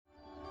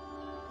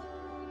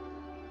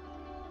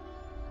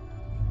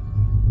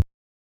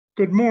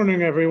Good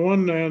morning,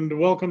 everyone, and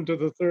welcome to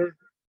the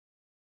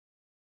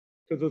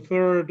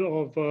third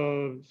of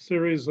a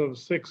series of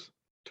 6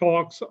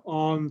 talks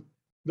on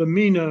the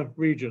MENA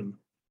region.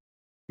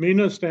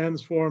 MENA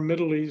stands for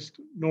Middle East,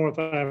 North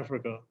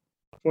Africa.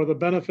 For the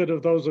benefit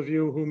of those of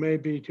you who may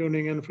be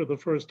tuning in for the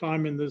first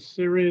time in this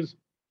series,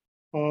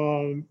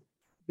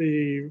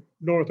 the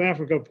North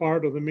Africa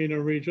part of the MENA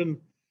region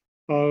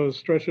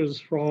stretches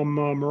from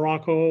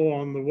Morocco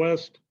on the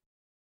west,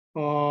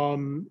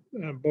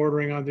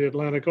 bordering on the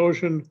Atlantic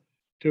Ocean,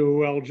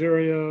 to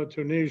Algeria,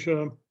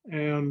 Tunisia,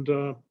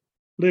 and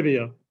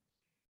Libya.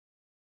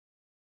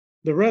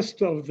 The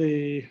rest of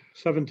the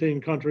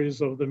 17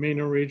 countries of the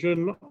MENA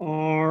region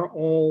are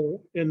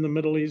all in the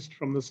Middle East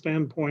from the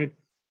standpoint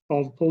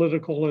of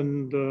political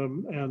and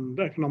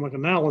economic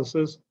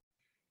analysis,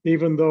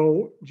 even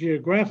though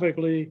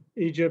geographically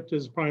Egypt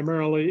is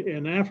primarily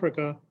in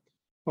Africa.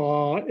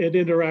 It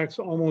interacts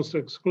almost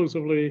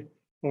exclusively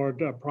or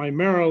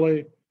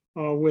primarily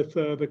with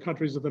the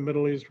countries of the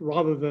Middle East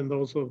rather than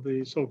those of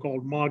the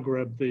so-called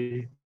Maghreb,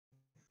 the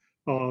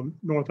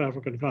North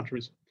African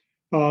countries.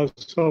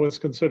 So it's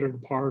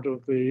considered part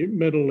of the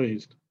Middle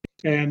East.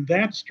 And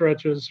that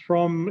stretches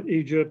from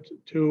Egypt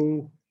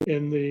to,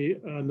 in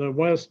the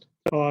west,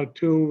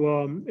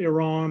 to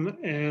Iran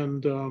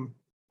and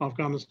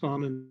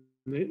Afghanistan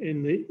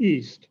in the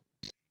east.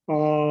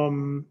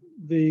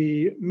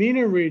 The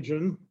MENA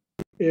region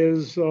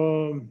is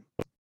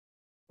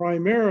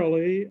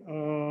primarily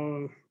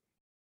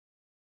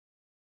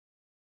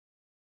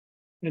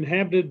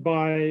inhabited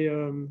by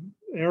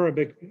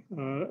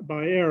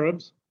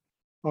Arabs.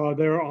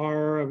 There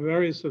are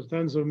various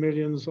tens of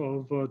millions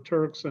of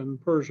Turks and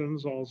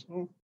Persians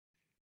also.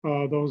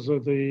 Those are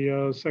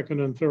the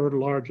second and third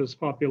largest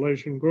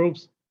population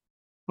groups.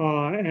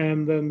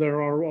 And then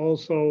there are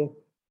also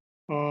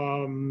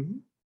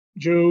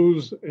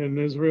Jews in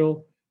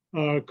Israel,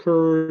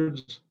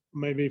 Kurds,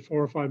 maybe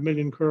 4 or 5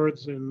 million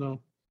Kurds in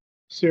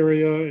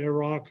Syria,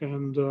 Iraq,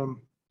 and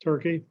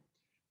Turkey.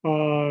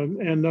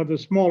 And other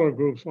smaller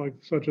groups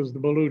such as the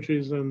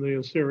Baluchis and the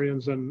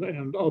Assyrians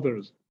and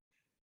others.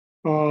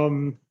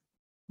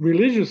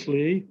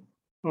 Religiously,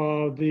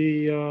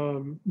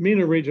 the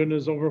MENA region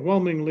is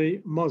overwhelmingly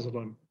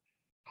Muslim.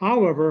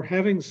 However,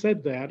 having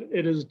said that,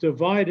 it is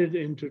divided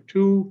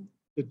into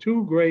the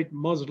two great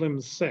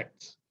Muslim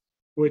sects,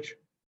 which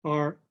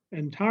are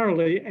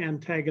entirely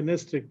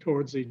antagonistic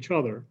towards each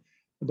other.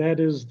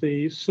 That is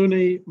the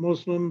Sunni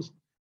Muslims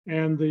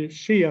and the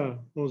Shia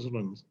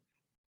Muslims.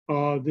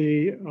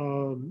 The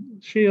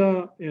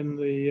Shia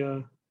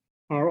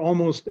are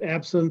almost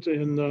absent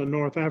in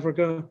North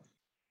Africa,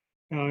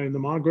 in the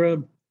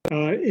Maghreb.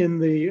 In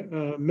the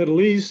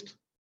Middle East,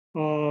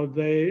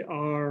 they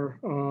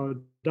are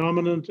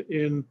dominant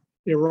in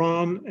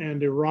Iran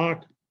and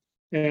Iraq,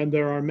 and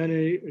there are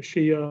many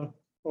Shia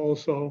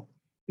also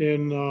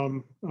in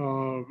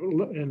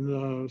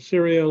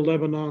Syria,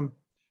 Lebanon,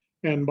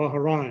 and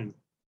Bahrain.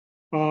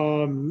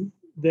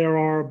 There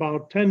are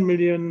about 10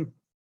 million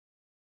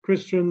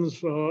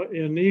Christians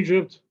in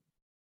Egypt.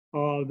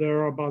 There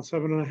are about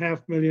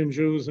 7.5 million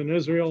Jews in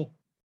Israel,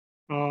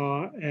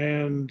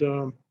 and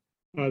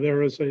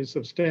there is a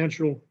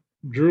substantial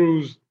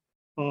Druze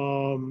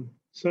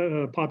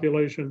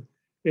population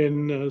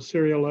in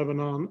Syria,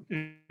 Lebanon,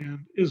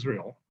 and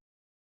Israel.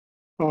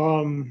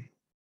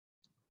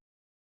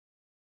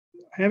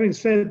 Having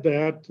said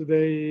that,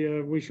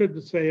 we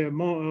should say a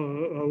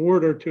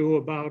word or two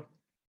about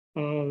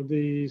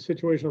the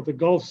situation of the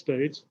Gulf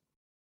states.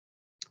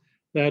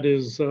 That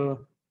is Kuwait,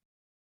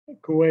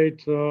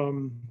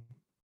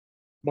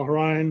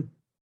 Bahrain,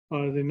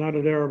 the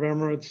United Arab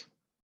Emirates,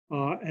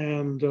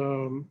 and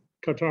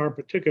Qatar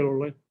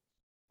particularly,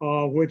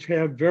 which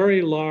have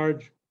very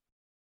large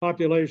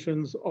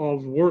populations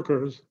of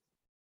workers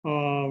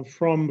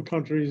from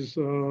countries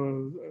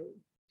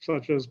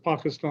such as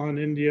Pakistan,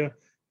 India,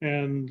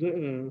 and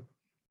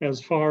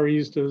as far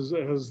east as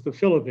the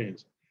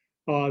Philippines.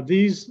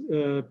 These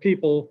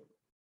people,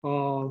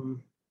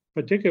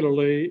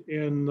 particularly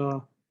in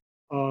the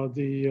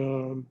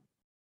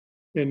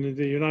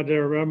United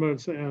Arab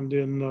Emirates and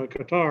in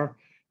Qatar,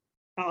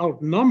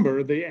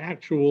 outnumber the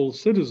actual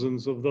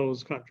citizens of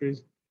those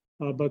countries,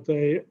 but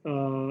they,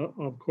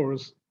 of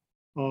course,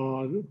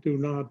 are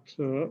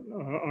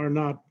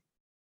not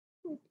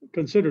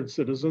considered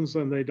citizens,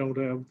 and they don't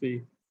have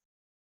the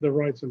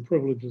rights and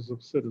privileges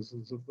of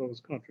citizens of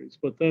those countries.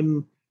 But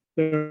then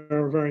there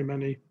are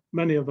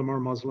many of them are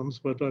Muslims,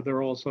 but there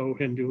are also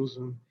Hindus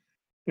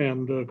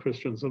and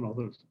Christians and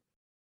others.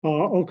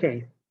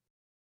 Okay.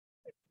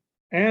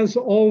 As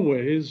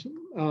always,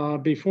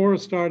 before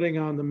starting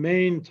on the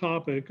main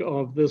topic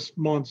of this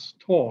month's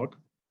talk,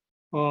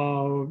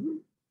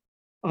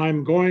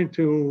 I'm going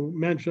to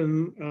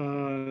mention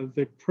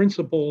the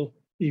principal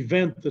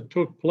event that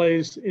took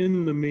place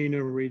in the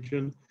MENA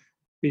region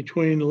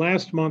between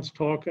last month's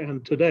talk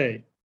and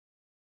today.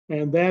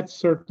 And that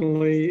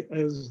certainly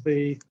is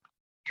the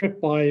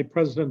trip by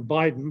President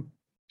Biden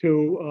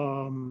to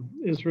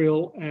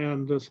Israel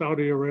and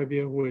Saudi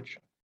Arabia, which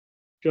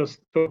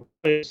just took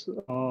place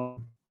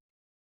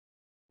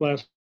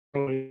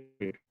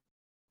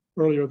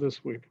earlier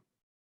this week.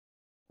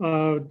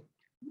 We're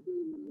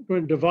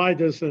going to divide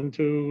this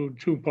into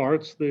two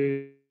parts,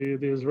 the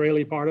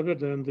Israeli part of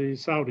it and the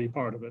Saudi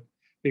part of it,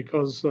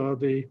 because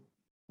the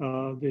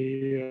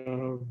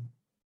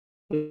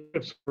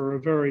trips were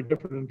very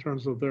different in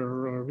terms of their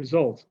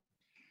results.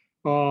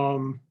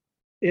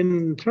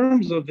 In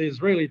terms of the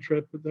Israeli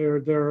trip,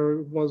 there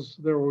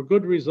were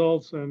good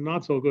results and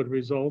not so good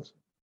results.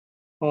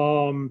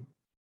 Biden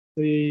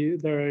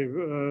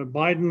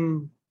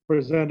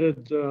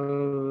presented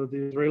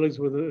the Israelis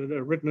with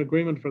a written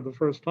agreement for the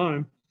first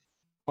time.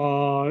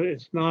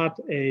 It's not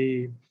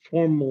a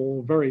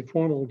very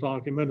formal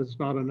document. It's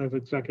not an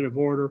executive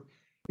order.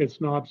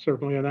 It's not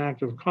certainly an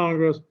act of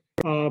Congress,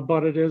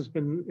 but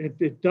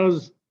it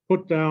does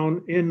put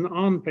down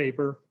on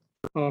paper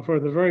for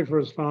the very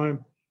first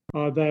time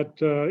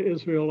that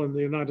Israel and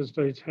the United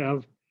States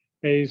have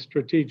a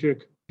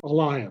strategic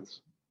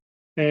alliance.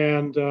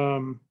 And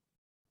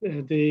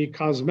the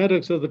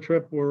cosmetics of the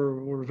trip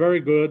were very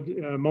good,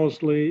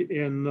 mostly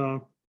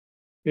in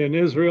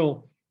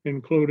Israel,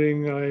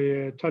 including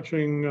a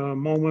touching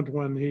moment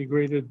when he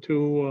greeted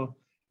two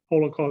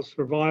Holocaust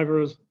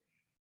survivors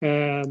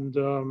and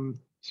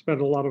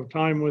spent a lot of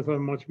time with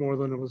them, much more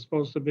than it was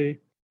supposed to be.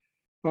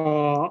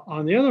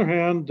 On the other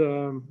hand,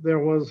 there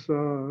was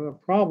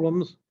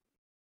problems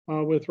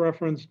with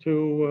reference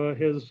to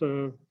his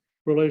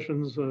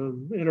relations,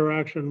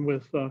 interaction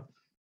with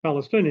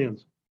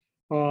Palestinians.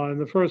 In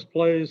the first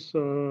place,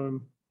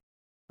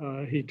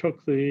 he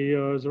took the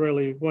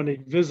Israeli, when he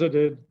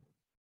visited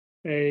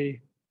an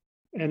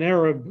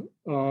Arab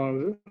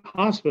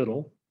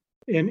hospital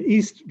in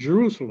East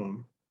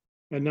Jerusalem,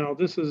 and now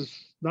this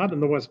is not in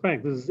the West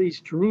Bank, this is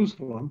East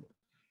Jerusalem,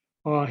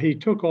 he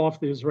took off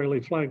the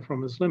Israeli flag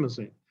from his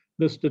limousine.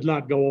 This did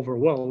not go over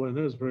well in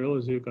Israel,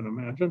 as you can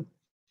imagine.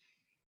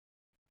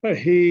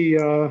 He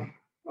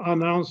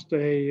announced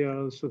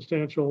a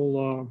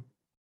substantial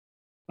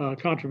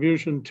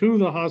contribution to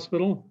the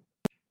hospital,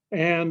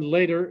 and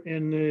later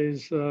in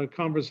his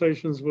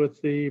conversations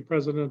with the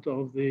president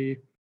of the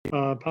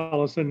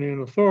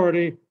Palestinian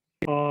Authority,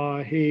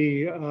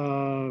 he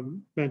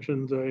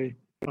mentioned a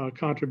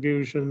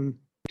contribution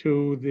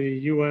to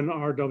the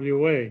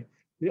UNRWA,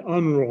 the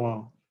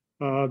UNRWA,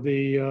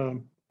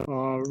 the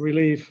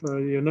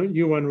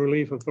UN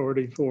Relief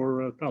Authority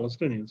for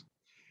Palestinians.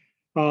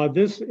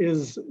 This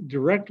is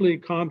directly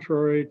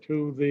contrary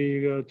to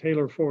the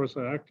Taylor-Force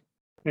Act,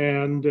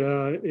 and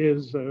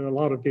is a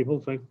lot of people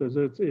think that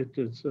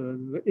it's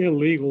an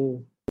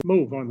illegal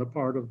move on the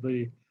part of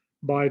the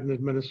Biden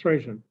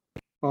administration.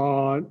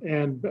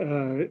 And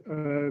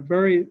a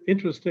very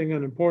interesting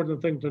and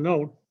important thing to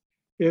note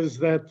is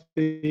that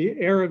the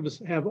Arab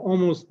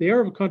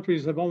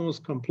countries have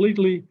almost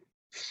completely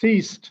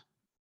ceased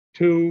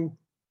to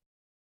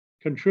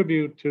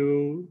contribute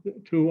to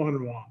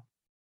UNRWA.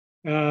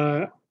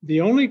 The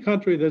only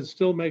country that's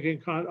still making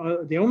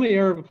the only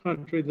Arab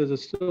country that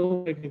is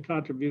still making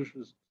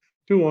contributions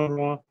to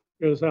UNRWA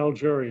is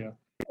Algeria.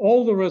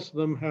 All the rest of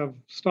them have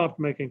stopped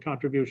making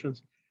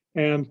contributions,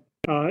 and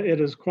it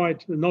is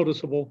quite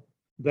noticeable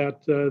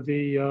that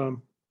the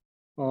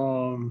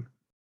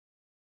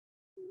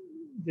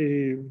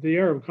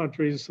Arab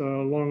countries,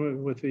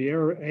 along with the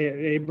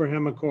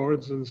Abraham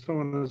Accords and so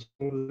on and so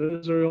forth,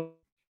 Israel,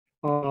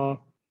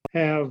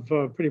 have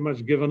pretty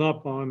much given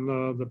up on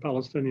the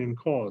Palestinian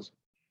cause.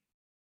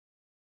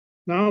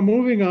 Now,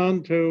 moving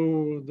on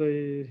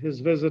to his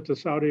visit to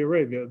Saudi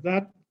Arabia,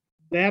 that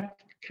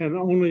can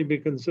only be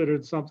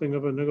considered something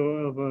of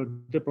a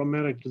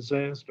diplomatic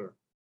disaster.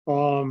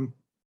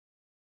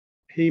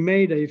 He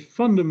made a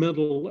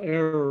fundamental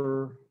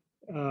error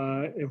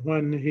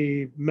when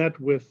he met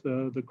with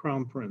the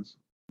Crown Prince,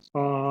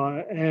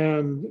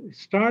 and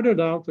started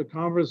out the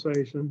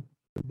conversation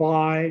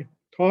by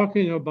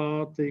talking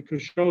about the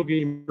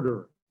Khashoggi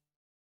murder,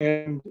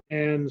 and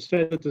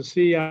said that the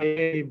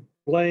CIA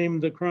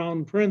blamed the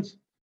Crown Prince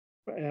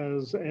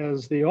as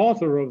the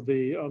author of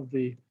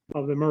the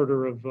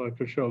murder of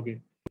Khashoggi.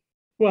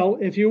 Well,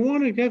 if you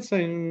want to get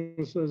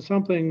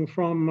something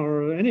from,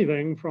 or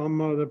anything from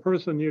the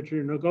person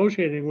you're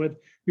negotiating with,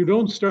 you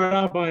don't start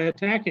out by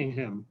attacking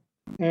him.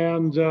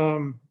 And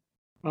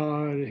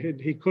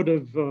he could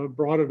have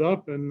brought it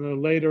up,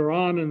 and later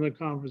on in the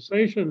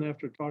conversation,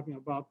 after talking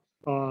about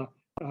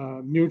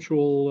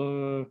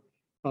mutual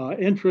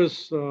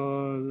interests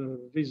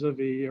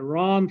vis-a-vis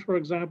Iran, for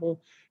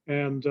example,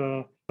 and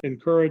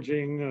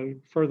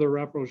encouraging further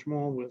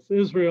rapprochement with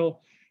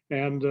Israel,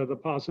 and the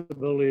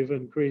possibility of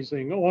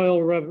increasing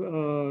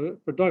oil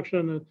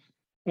production,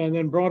 and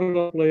then brought it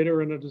up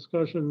later in a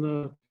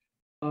discussion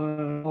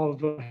of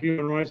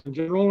human rights in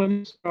general,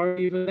 and started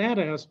even that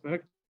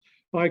aspect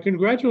by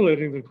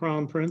congratulating the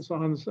Crown Prince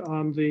on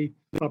the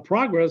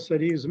progress that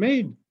he's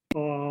made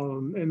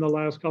in the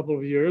last couple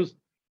of years,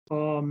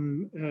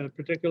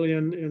 particularly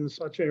in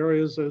such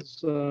areas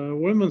as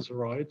women's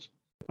rights,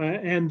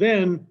 and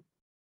then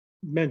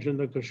mentioned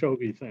the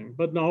Khashoggi thing.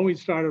 But no, he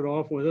started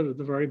off with it at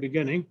the very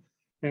beginning,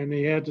 and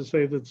he had to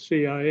say that the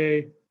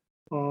CIA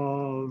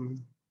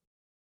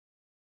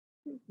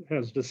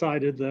has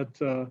decided that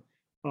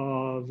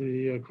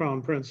the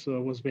Crown Prince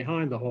was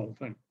behind the whole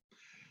thing.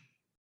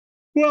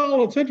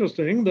 Well, it's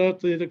interesting that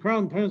the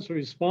Crown Prince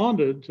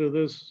responded to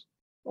this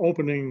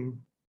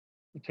opening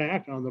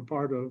attack on the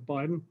part of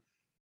Biden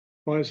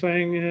by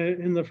saying,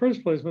 in the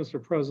first place,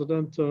 Mr.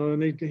 President,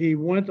 and he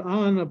went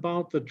on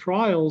about the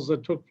trials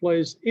that took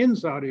place in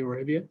Saudi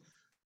Arabia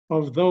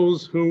of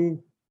those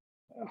who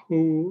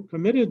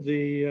committed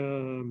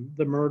the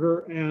murder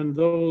and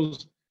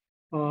those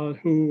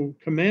who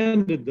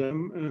commanded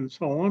them and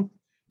so on,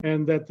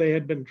 and that they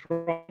had been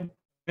tried.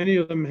 Many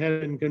of them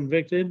had been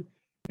convicted,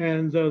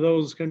 and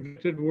those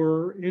convicted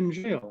were in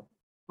jail.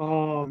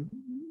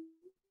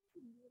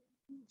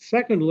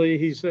 Secondly,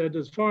 he said,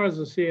 as far as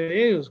the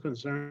CIA is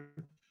concerned,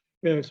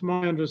 it's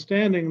my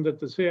understanding that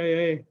the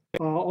CIA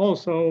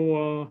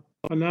also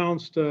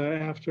announced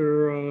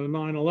after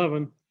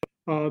 9/11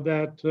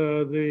 that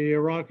the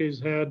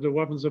Iraqis had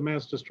weapons of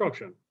mass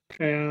destruction.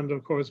 And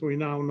of course, we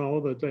now know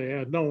that they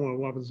had no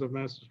weapons of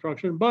mass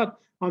destruction. But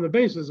on the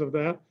basis of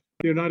that,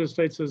 the United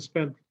States has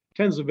spent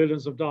tens of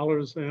billions of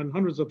dollars and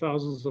hundreds of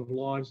thousands of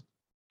lives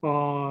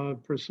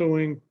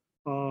pursuing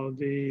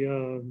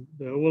the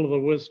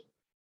will-o'-the-wisp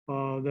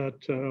that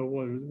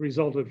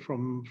resulted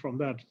from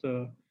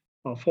that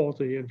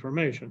faulty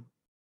information.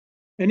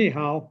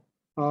 Anyhow,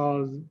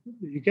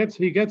 he gets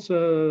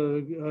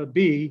a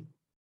B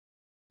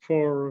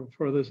for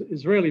this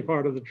Israeli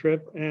part of the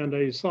trip and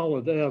a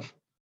solid F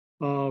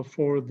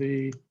for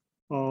the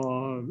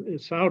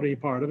Saudi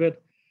part of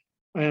it.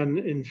 And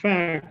in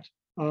fact,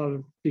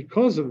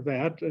 because of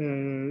that,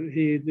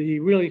 he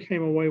really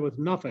came away with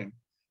nothing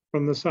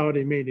from the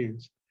Saudi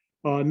meetings.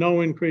 No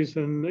increase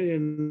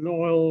in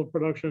oil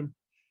production,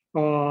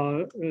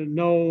 no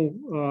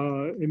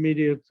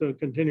immediate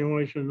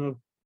continuation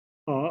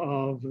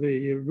of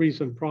the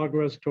recent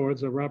progress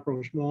towards a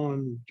rapprochement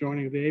and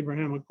joining the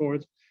Abraham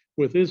Accords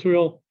with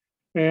Israel.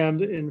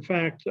 And in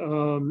fact,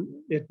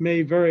 it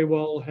may very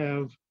well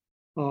have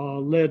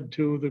led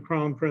to the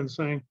Crown Prince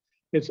saying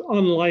it's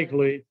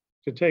unlikely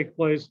to take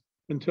place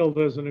until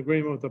there's an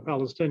agreement with the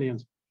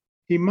Palestinians.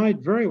 He might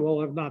very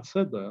well have not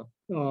said that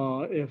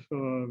if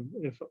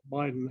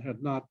Biden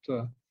had not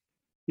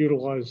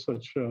utilized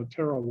such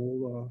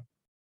terrible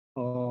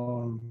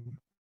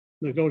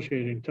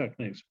negotiating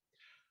techniques.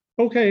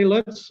 Okay,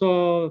 let's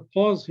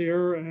pause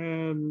here.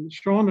 And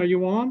Sean, are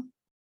you on?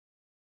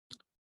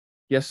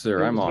 Yes,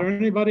 sir, I'm on. Is there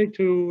anybody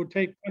to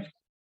take questions?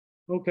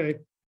 Okay,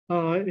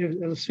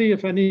 let's see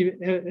if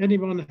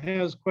anyone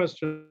has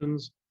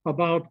questions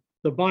about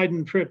the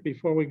Biden trip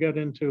before we get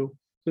into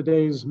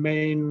today's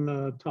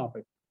main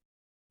topic.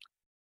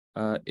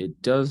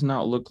 It does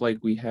not look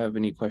like we have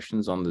any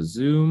questions on the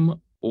Zoom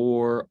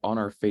or on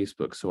our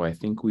Facebook, so I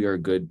think we are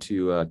good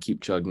to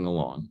keep chugging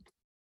along.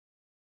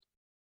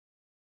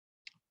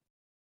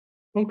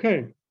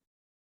 Okay.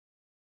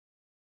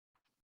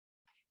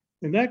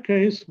 In that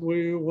case,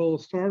 we will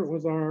start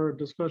with our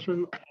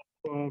discussion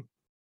of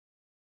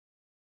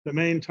the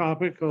main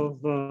topic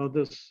of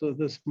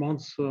this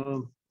month's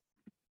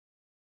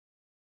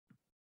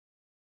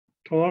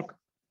talk,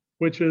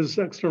 which is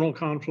external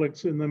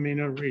conflicts in the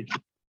MENA region.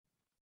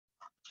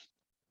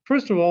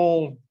 First of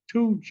all,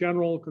 two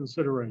general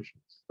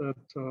considerations that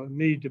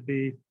need to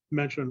be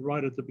mentioned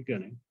right at the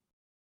beginning.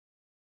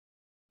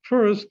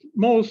 First,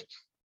 most,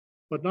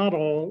 but not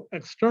all,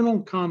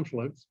 external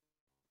conflicts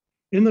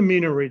in the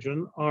MENA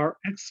region are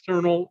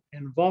external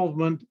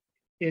involvement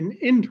in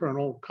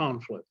internal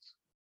conflicts.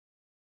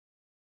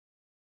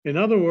 In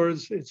other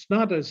words, it's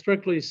not a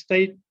strictly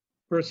state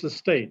versus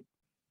state.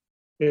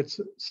 It's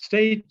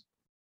state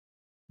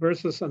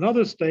versus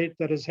another state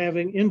that is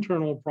having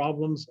internal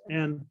problems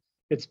and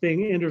it's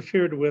being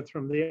interfered with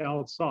from the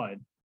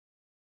outside.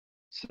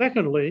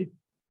 Secondly,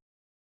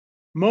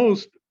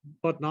 most,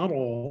 but not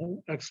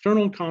all,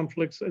 external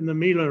conflicts in the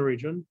MENA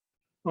region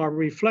are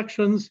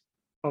reflections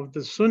of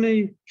the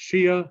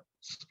Sunni-Shia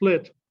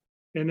split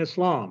in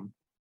Islam.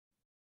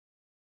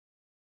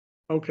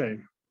 Okay,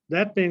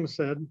 that being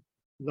said,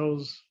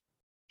 those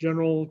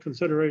general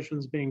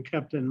considerations being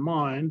kept in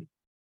mind,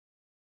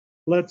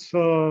 let's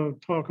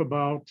talk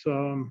about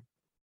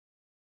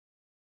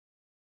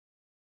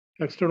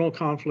external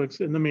conflicts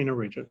in the MENA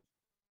region.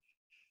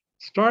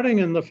 Starting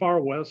in the far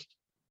west,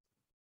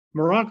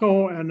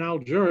 Morocco and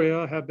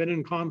Algeria have been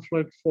in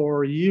conflict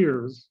for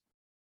years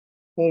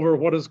over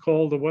what is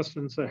called the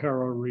Western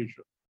Sahara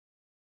region.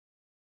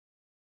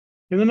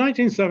 In the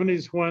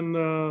 1970s, when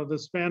the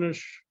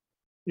Spanish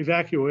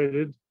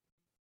evacuated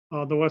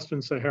the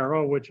Western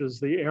Sahara, which is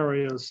the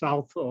area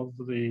south of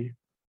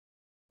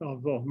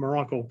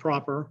Morocco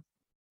proper,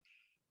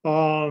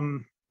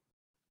 Morocco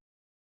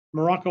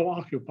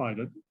occupied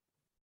it.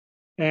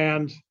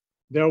 And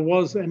there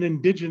was an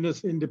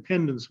indigenous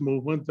independence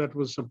movement that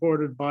was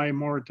supported by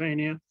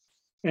Mauritania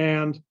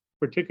and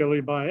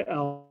particularly by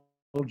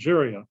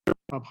Algeria,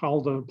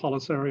 called the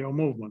Polisario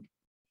movement.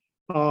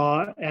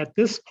 At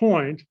this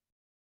point,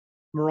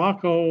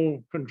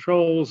 Morocco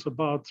controls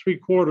about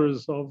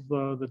 3/4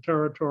 of the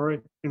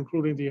territory,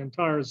 including the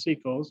entire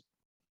seacoast.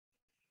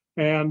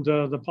 and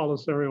the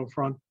Polisario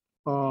Front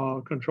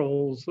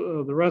controls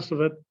the rest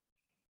of it.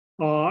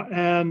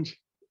 And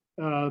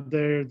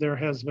there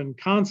has been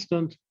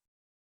constant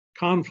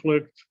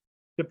conflict,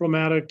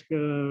 diplomatic,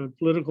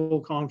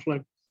 political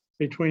conflict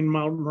between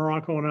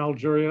Morocco and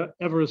Algeria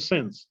ever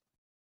since.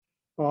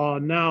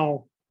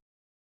 Now,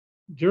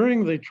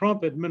 during the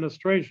Trump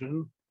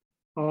administration,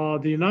 the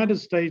United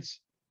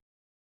States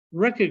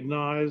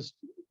recognized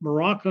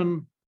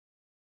Moroccan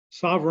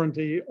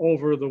sovereignty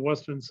over the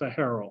Western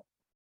Sahara.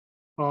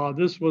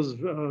 This was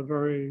a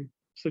very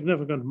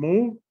significant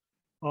move.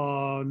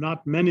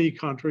 Not many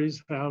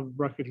countries have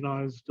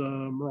recognized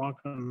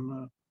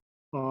Moroccan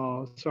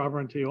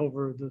sovereignty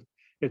over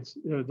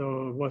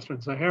the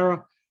Western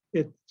Sahara.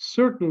 It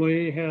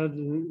certainly had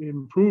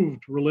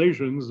improved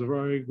relations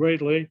very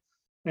greatly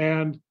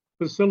and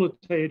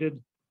facilitated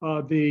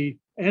the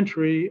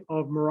entry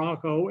of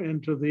Morocco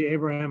into the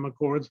Abraham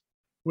Accords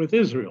with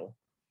Israel.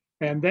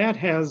 And that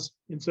has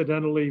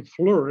incidentally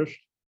flourished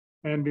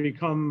and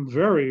become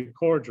very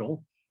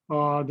cordial.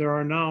 There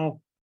are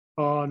now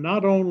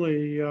not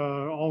only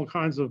all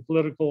kinds of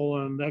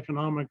political and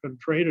economic and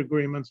trade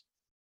agreements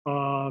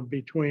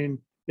between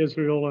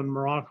Israel and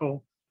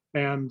Morocco,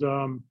 and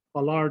a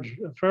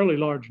fairly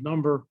large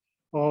number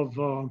of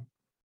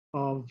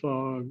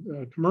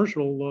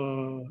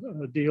commercial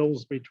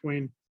deals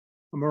between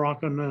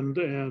Moroccan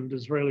and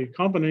Israeli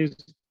companies.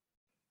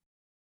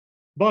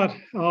 But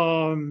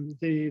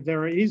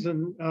there is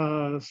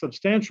a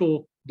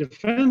substantial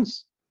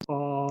defense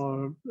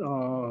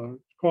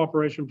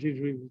cooperation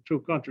between the two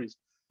countries.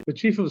 The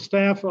chief of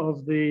staff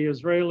of the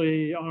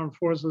Israeli armed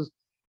forces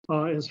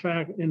in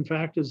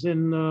fact is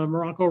in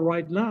Morocco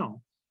right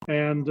now.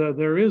 And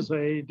there is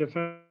a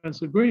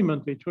defense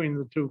agreement between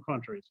the two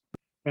countries.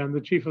 And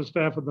the chief of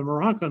staff of the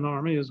Moroccan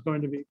army is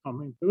going to be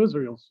coming to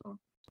Israel soon.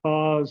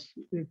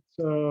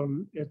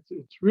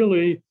 It's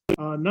really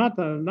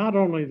not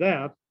only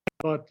that,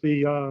 but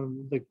the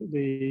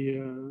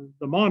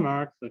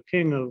monarch, the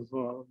king of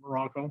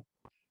Morocco,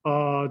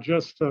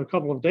 just a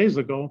couple of days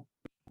ago,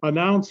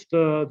 announced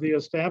the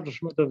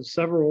establishment of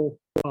several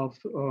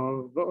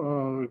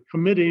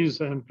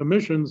committees and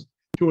commissions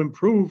to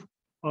improve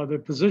the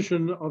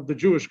position of the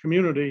Jewish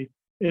community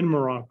in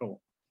Morocco.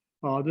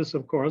 This,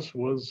 of course,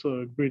 was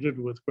greeted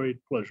with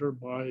great pleasure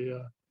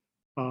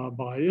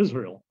by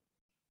Israel.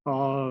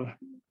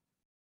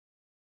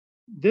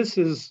 This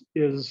is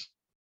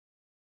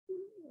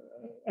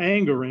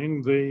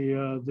angering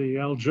the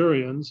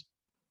Algerians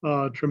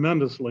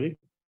tremendously.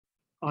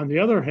 On the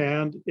other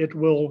hand, it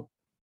will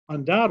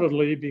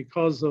undoubtedly,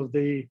 because of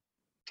the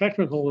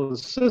technical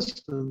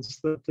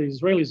assistance that the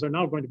Israelis are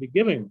now going to be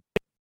giving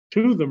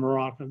to the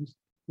Moroccans,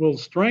 will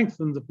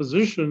strengthen the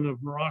position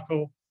of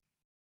Morocco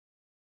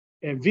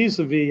and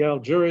vis-a-vis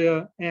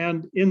Algeria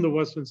and in the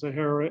Western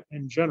Sahara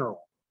in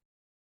general.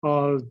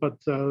 But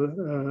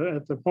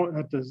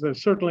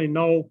there's certainly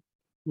no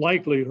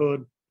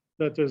likelihood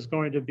that there's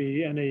going to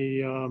be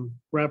any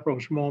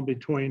rapprochement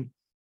between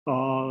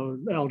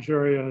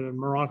Algeria and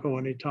Morocco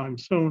anytime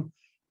soon.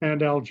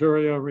 And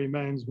Algeria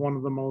remains one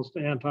of the most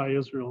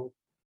anti-Israel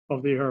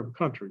of the Arab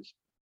countries.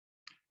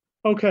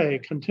 Okay,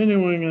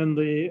 continuing in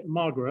the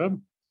Maghreb,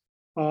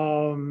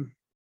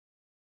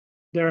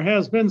 there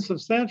has been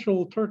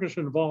substantial Turkish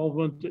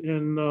involvement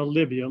in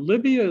Libya.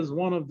 Libya is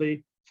one of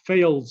the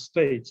failed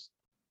states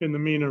in the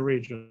MENA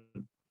region,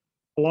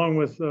 along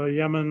with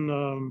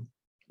Yemen,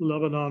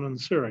 Lebanon, and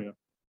Syria.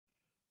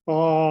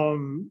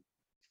 Following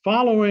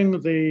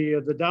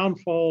the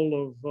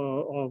downfall of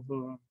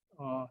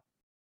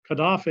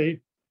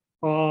Gaddafi,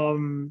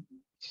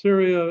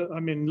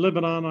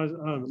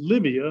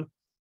 Libya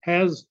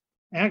has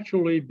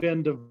actually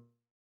been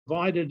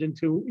divided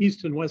into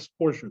east and west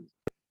portions.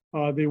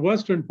 The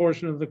western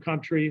portion of the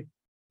country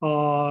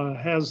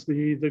has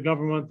the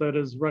government that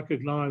is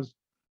recognized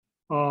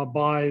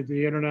by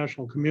the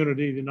international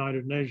community, the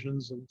United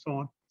Nations, and so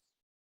on.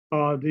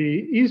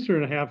 The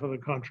eastern half of the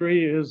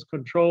country is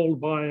controlled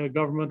by a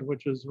government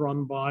which is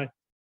run by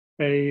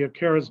a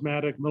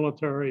charismatic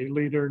military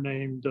leader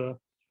named,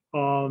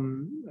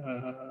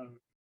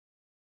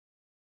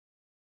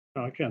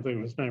 I can't think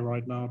of his name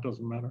right now, it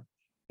doesn't matter.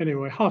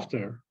 Anyway,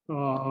 Haftar,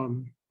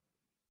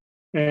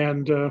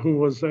 and who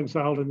was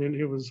exiled, and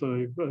he was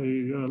a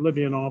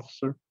Libyan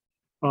officer,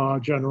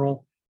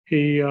 general.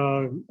 He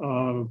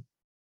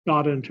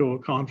got into a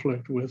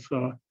conflict with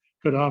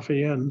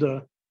Gaddafi and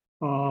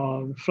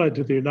fled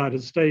to the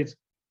United States.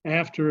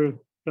 After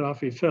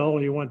Gaddafi fell,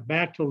 he went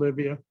back to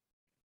Libya,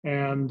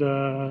 and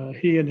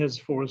he and his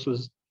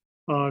forces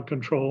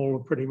control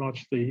pretty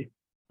much the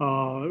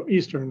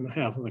eastern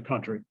half of the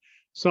country.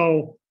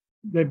 So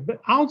the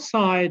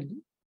outside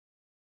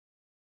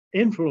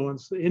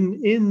influence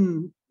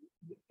in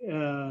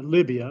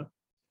Libya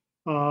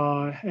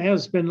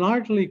has been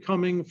largely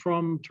coming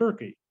from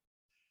Turkey.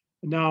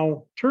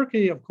 Now,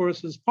 Turkey, of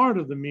course, is part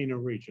of the MENA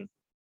region,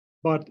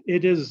 but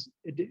it is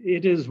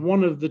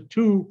one of the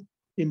two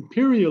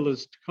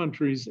imperialist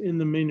countries in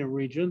the MENA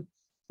region,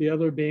 the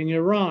other being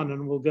Iran,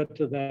 and we'll get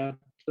to that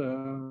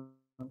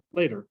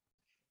later.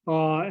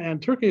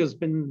 And Turkey has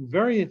been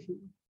very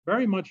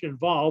much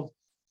involved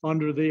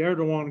under the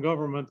Erdogan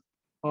government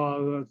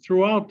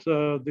throughout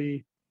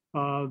the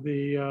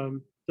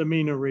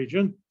MENA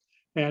region,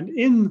 and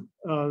in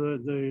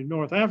the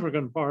North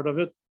African part of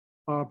it,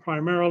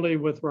 primarily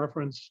with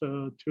reference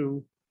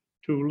to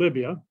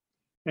Libya,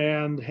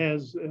 and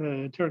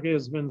Turkey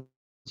has been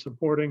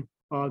supporting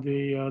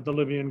the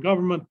Libyan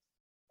government.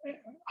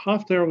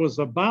 Haftar was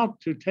about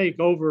to take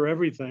over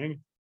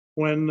everything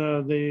when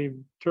the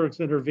Turks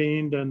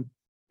intervened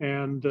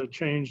and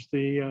changed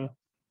the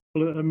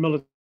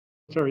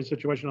military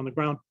situation on the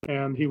ground,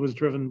 and he was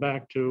driven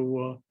back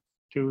to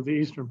the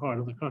eastern part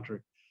of the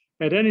country.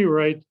 At any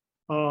rate,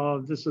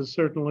 this is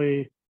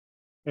certainly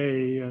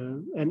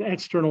an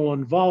external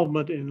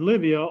involvement in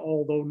Libya,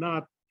 although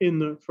not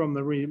from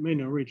the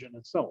MENA region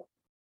itself.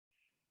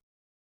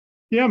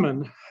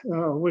 Yemen,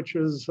 which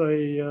is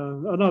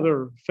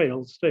another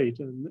failed state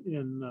in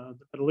the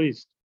Middle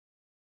East.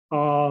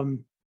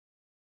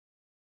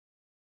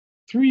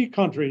 3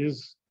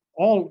 countries,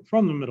 all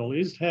from the Middle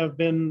East, have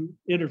been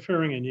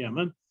interfering in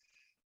Yemen.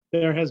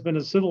 There has been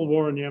a civil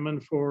war in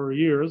Yemen for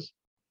years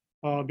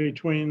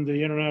between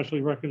the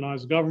internationally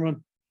recognized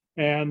government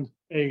and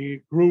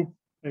a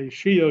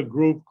Shia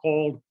group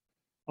called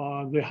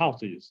the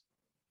Houthis.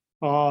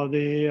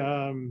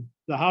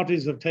 The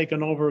Houthis have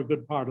taken over a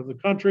good part of the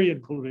country,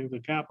 including the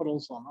capital,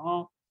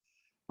 Sana'a.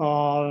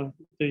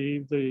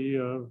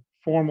 The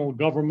formal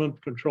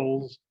government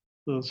controls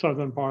the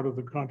southern part of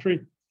the country.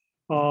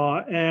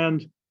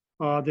 And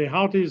the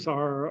Houthis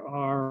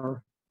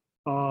are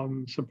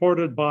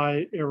supported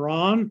by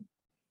Iran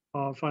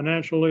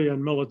financially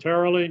and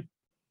militarily.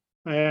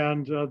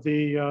 And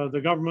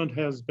the government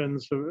has been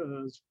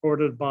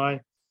supported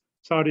by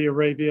Saudi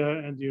Arabia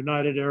and the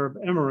United Arab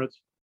Emirates,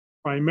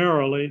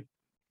 primarily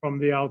from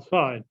the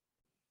outside.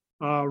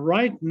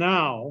 Right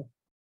now,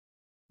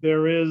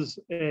 there is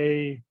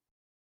a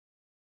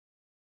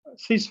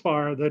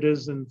ceasefire that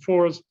is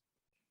enforced,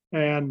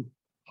 and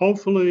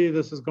hopefully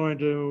this is going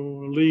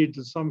to lead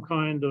to some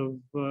kind of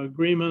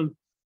agreement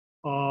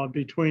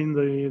between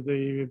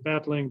the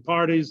battling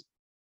parties.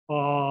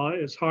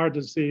 It's hard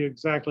to see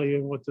exactly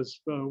what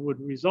this would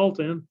result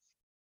in,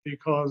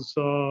 because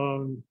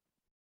the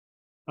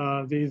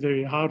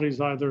Houthis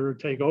either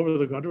take over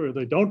the country or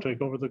they don't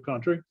take over the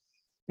country,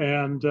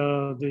 and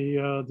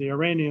the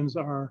Iranians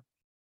are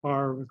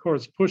of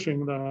course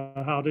pushing the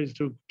Houthis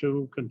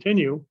to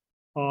continue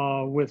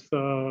with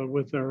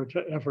their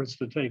efforts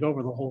to take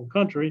over the whole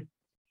country,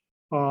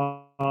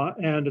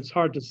 and it's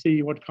hard to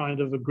see what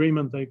kind of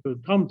agreement they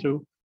could come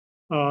to.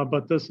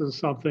 But this is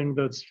something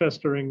that's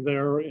festering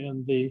there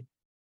in the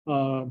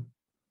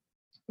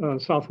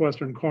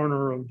southwestern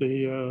corner of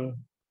the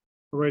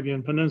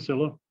Arabian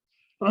Peninsula,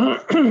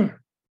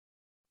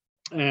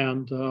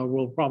 and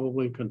will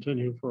probably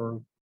continue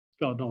for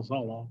God knows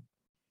how long.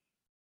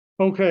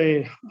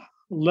 Okay,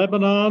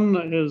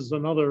 Lebanon is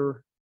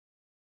another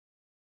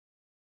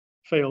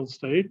failed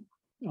state.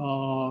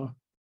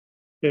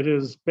 It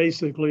is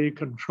basically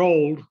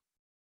controlled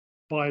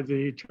by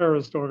the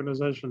terrorist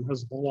organization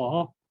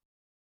Hezbollah.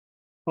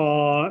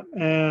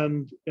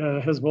 And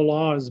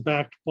Hezbollah is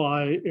backed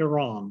by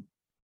Iran.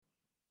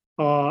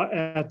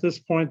 At this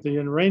point, the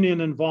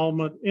Iranian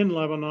involvement in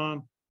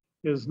Lebanon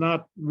is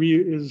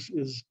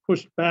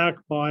pushed back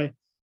by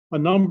a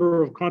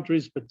number of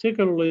countries,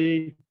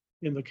 particularly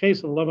in the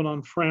case of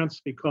Lebanon,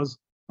 France, because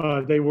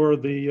they were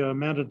the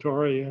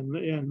mandatory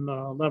in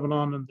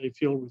Lebanon, and they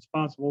feel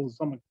responsible to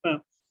some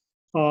extent.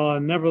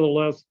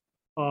 Nevertheless,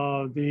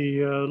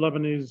 the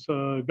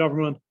Lebanese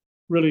government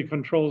really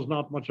controls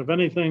not much of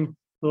anything.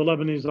 The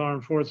Lebanese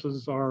armed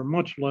forces are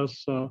much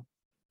less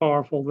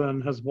powerful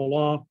than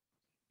Hezbollah,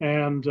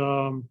 and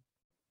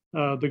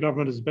the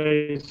government is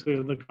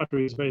the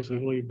country is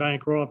basically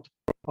bankrupt.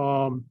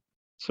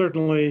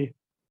 Certainly,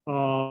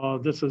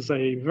 this is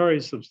a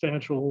very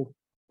substantial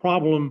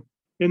problem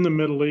in the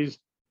Middle East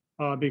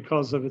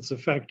because of its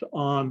effect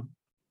on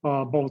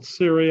both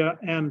Syria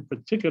and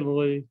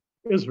particularly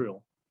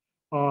Israel,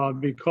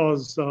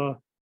 because the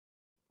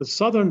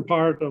southern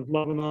part of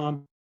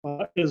Lebanon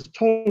is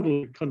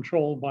totally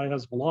controlled by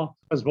Hezbollah.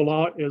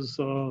 Hezbollah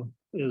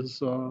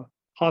is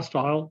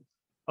hostile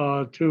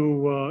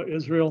to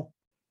Israel.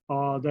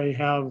 They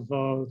have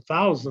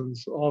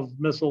thousands of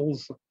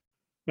missiles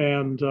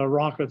and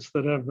rockets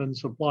that have been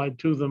supplied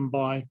to them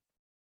by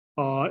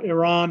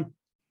Iran.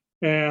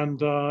 And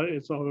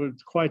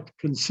it's quite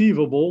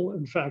conceivable,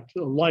 in fact,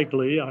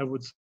 likely, I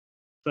would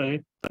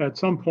say, at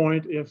some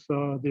point, if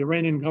the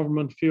Iranian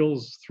government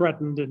feels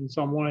threatened in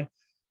some way,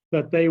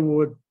 that they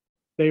would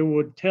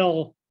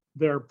tell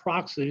their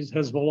proxies,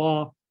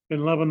 Hezbollah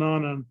in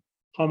Lebanon and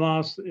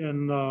Hamas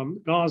in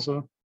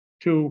Gaza,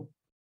 to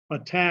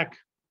attack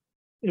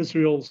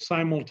Israel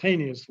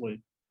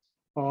simultaneously.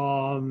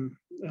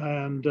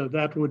 And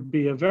that would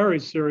be a very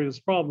serious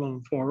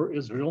problem for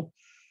Israel,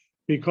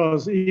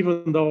 because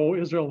even though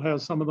Israel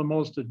has some of the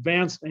most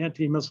advanced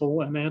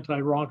anti-missile and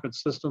anti-rocket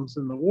systems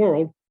in the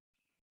world,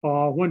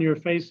 when you're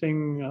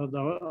facing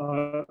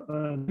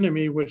an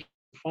enemy which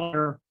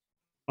fire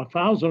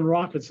 1,000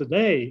 rockets a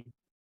day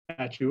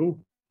at you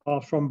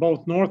from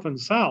both north and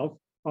south,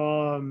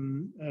 the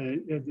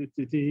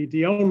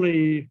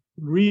only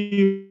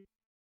real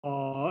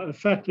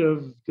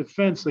effective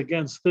defense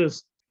against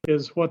this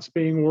is what's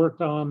being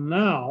worked on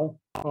now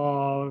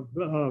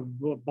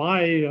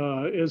by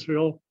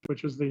Israel,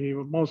 which is the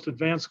most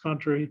advanced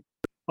country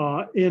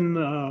in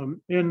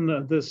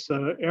this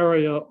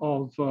area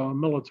of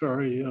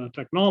military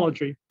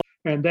technology,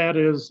 and that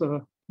is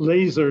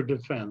laser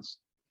defense.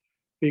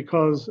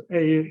 Because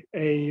a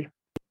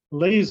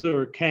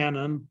laser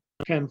cannon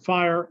can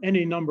fire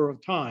any number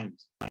of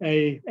times.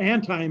 A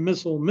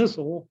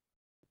anti-missile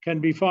can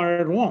be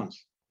fired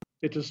once.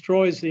 It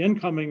destroys the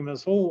incoming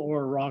missile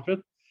or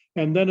rocket,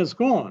 and then it's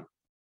gone.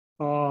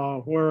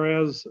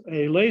 Whereas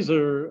a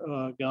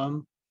laser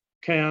gun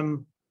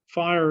can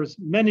fire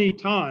many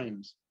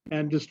times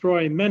and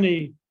destroy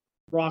many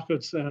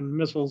rockets and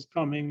missiles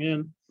coming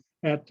in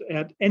at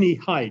any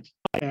height.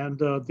 And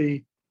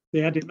the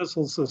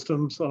anti-missile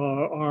systems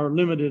are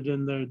limited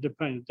in their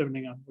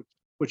depending on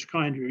which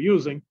kind you're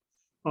using,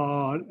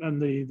 and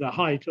the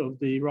height of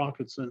the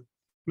rockets and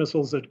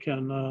missiles it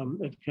can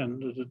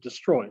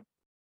destroy.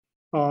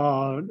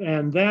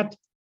 And that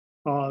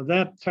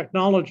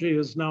technology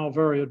is now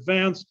very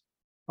advanced.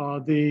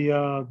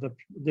 The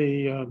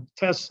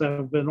tests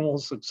have been all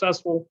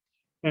successful,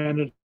 and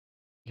it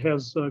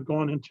has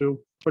gone into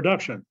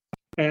production.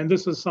 And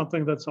this is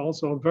something that's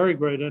also of very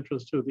great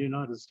interest to the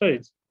United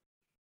States.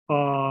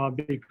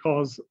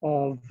 Because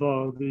of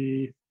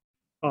the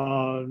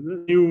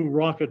new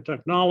rocket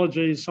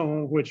technology, some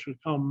of which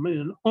come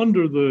in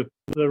under the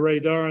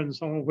radar and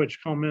some of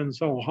which come in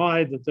so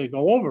high that they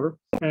go over.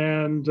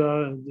 And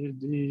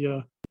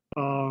the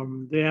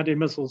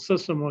anti-missile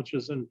system, which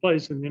is in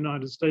place in the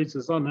United States,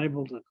 is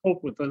unable to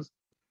cope with this.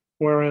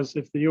 Whereas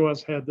if the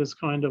US had this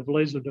kind of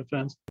laser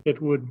defense, it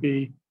would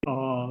be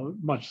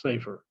much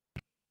safer.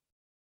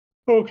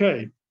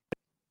 Okay.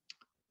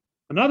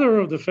 Another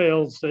of the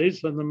failed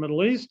states in the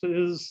Middle East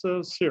is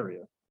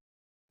Syria.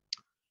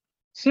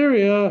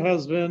 Syria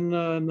has been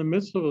in the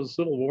midst of a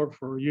civil war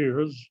for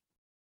years,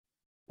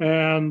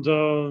 and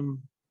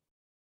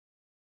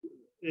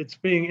it's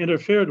being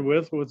interfered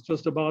with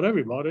just about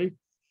everybody,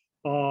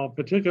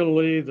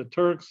 particularly the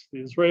Turks, the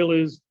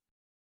Israelis,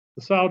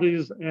 the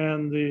Saudis,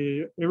 and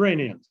the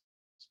Iranians.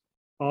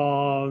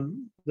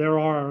 There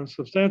are a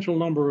substantial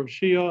number of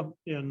Shia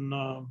in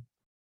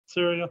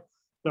Syria.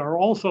 There are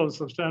also a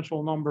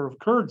substantial number of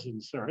Kurds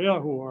in Syria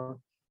who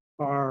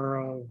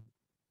are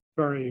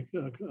very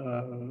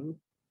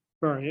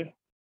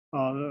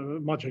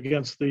much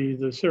against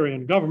the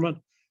Syrian government.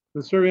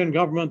 The Syrian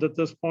government at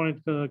this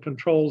point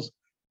controls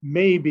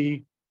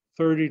maybe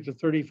 30 to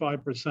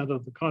 35%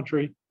 of the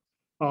country.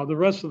 The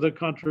rest of the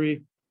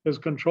country is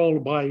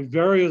controlled by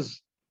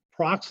various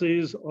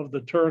proxies of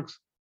the Turks,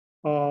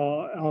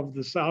 of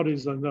the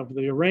Saudis, and of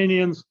the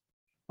Iranians,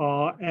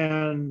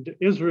 and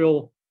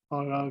Israel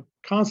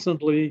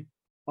constantly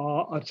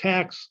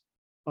attacks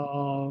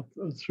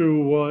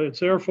through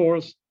its Air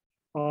Force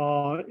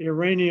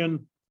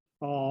Iranian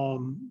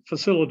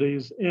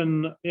facilities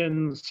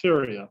in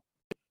Syria.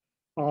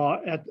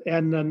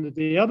 And then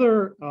the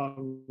other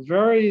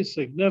very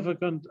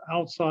significant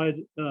outside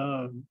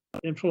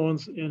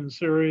influence in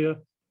Syria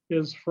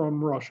is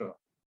from Russia.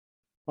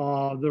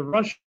 The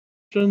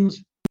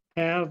Russians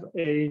have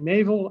a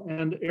naval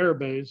and air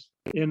base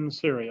in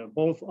Syria,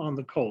 both on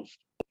the coast.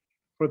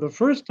 For the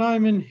first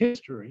time in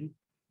history,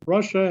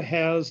 Russia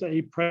has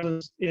a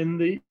presence in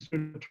the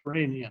Eastern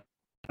Mediterranean,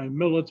 a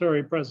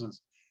military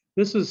presence.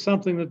 This is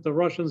something that the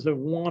Russians have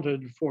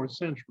wanted for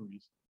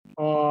centuries.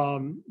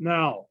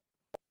 Now,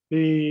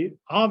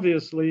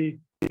 obviously,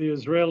 the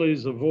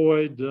Israelis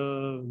avoid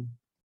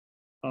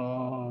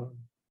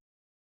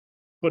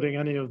putting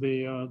any of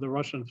the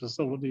Russian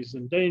facilities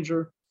in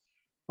danger.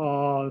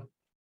 The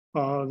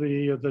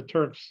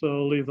Turks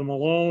leave them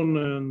alone,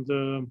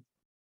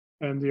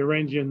 and the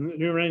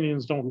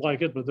Iranians don't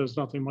like it, but there's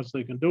nothing much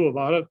they can do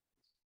about it.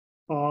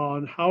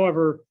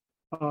 However,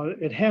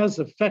 it has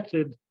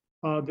affected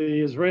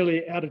the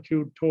Israeli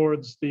attitude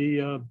towards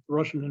the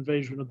Russian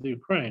invasion of the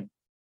Ukraine.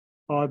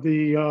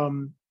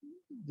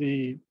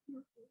 The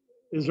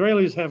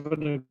Israelis have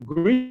an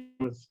agreement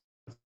with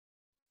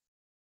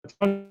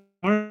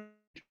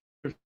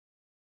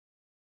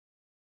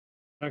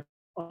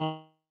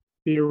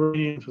the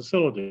Iranian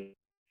facility.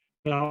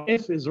 Now,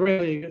 if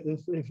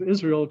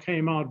Israel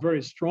came out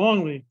very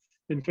strongly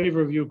in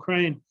favor of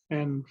Ukraine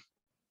and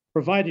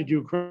provided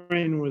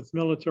Ukraine with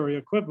military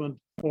equipment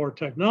or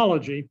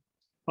technology,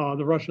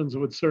 the Russians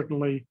would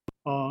certainly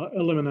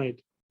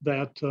eliminate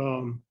that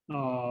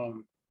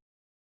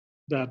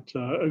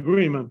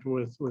agreement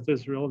with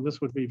Israel, and this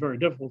would be very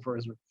difficult for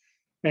Israel.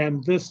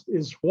 And this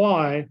is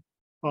why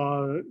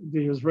the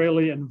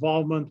Israeli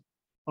involvement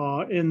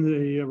in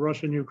the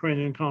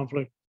Russian-Ukrainian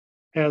conflict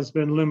has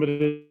been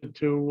limited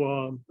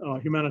to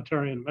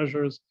humanitarian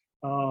measures.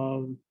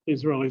 The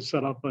Israelis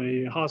set up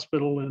a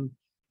hospital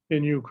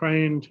in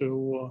Ukraine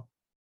to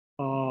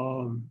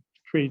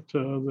treat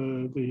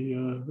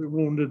the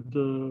wounded,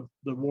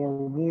 the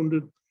war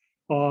wounded.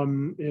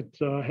 It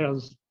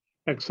has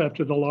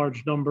accepted a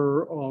large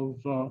number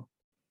of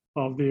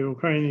the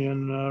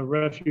Ukrainian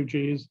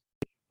refugees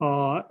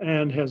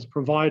and has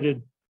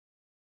provided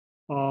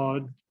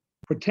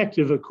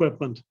protective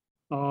equipment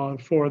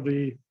for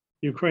the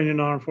Ukrainian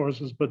armed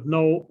forces, but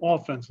no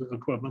offensive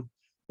equipment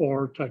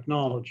or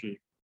technology.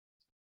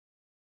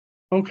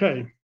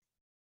 Okay.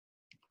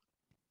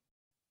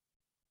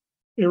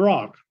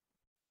 Iraq.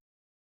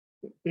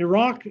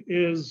 Iraq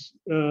is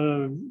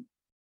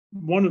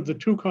one of the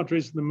two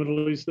countries in the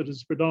Middle East that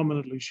is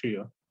predominantly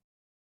Shia.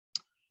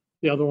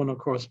 The other one, of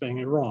course, being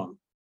Iran.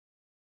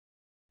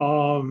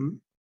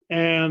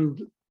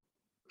 And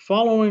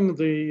following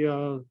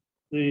the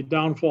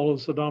downfall of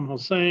Saddam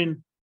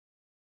Hussein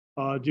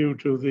due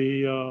to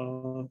the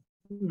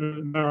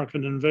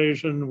American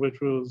invasion, which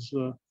was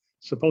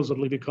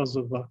supposedly because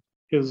of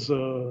his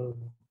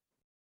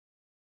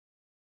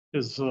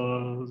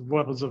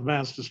weapons of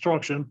mass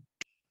destruction,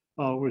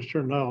 which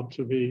turned out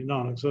to be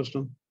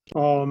non-existent.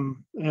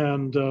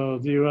 And the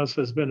U.S.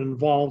 has been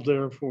involved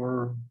there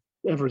for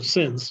ever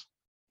since.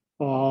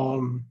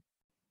 And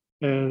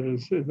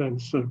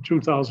it's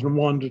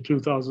 2001 to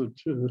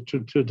 2002 to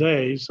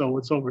today, so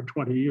it's over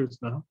 20 years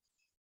now.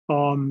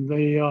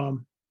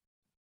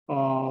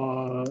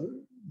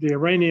 The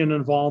Iranian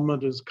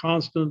involvement is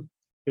constant.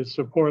 It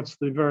supports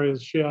the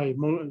various Shia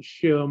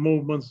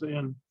movements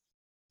in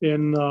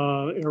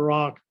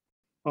Iraq.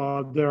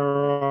 There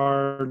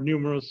are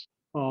numerous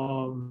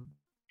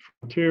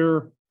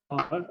frontier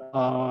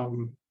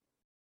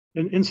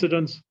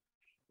incidents,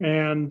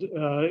 and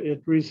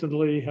it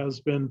recently has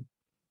been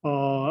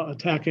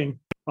attacking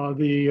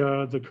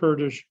the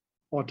Kurdish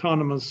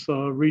autonomous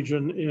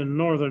region in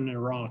northern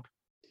Iraq.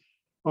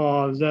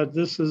 That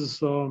this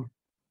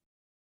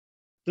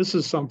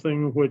is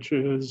something which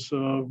is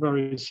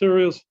very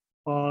serious.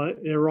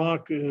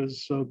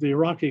 The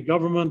Iraqi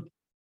government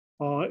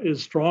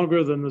is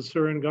stronger than the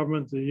Syrian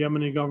government, the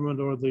Yemeni government,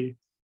 or the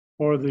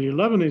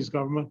Lebanese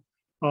government,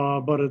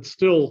 but it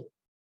still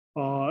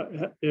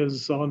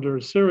is under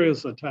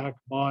serious attack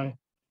by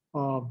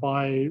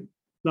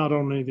not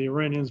only the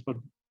Iranians but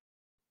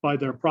by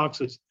their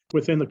proxies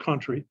within the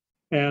country,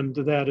 and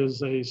that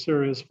is a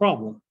serious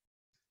problem.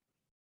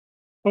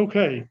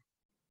 Okay.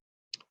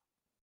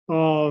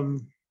 Now,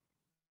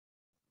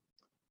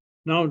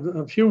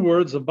 a few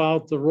words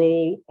about the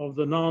role of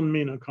the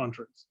non-MENA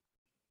countries.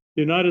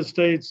 The United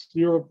States,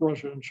 Europe,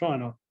 Russia, and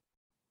China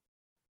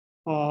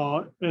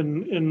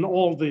in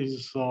all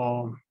these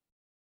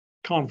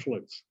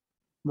conflicts,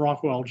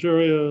 Morocco,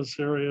 Algeria,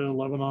 Syria,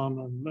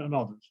 Lebanon, and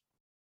others.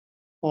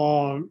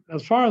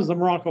 As far as the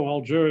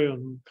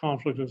Morocco-Algerian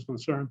conflict is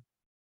concerned,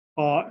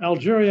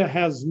 Algeria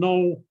has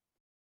no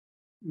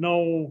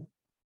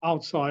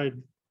outside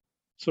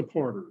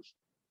supporters.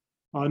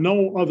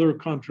 No other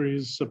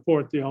countries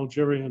support the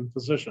Algerian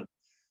position.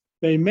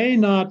 They may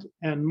not,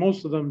 and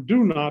most of them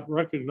do not,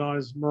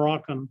 recognize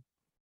Moroccan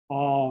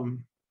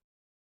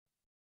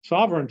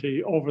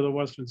sovereignty over the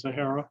Western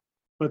Sahara,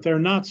 but they're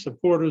not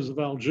supporters of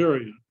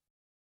Algeria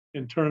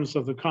in terms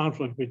of the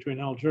conflict between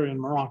Algeria and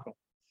Morocco.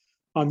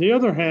 On the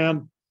other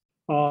hand,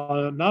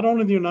 not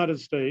only the United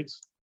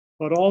States,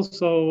 but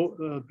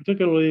also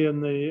particularly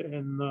in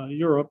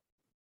Europe,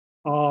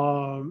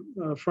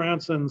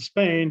 France and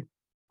Spain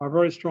are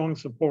very strong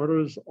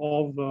supporters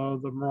of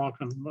the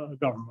Moroccan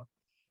government.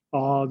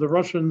 The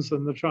Russians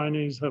and the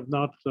Chinese have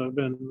not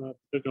been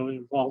particularly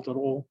involved at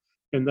all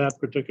in that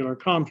particular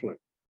conflict.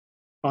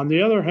 On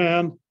the other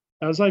hand,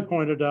 as I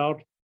pointed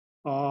out,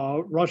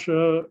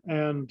 Russia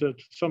and to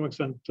some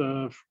extent,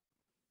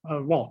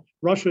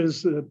 Russia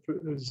is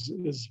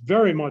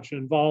very much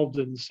involved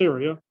in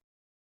Syria,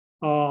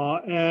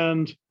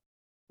 and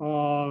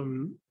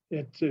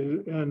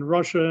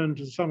Russia and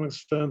to some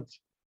extent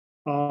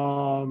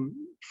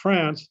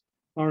France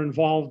are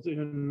involved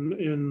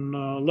in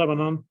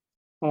Lebanon,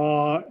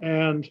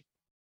 and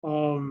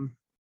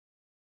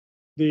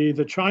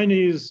the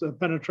Chinese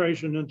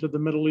penetration into the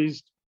Middle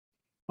East,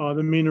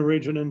 the MENA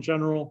region in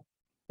general,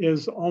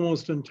 is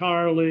almost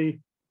entirely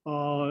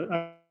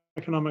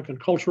economic and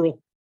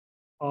cultural.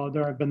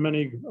 There have been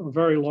many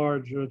very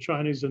large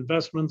Chinese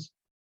investments,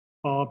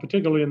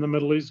 particularly in the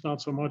Middle East,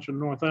 not so much in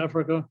North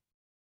Africa,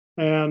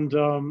 and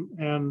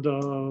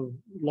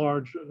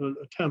large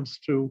attempts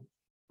to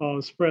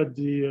spread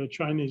the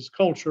Chinese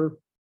culture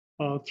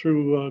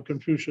through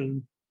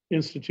Confucian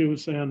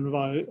institutes and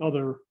by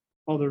other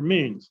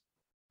means.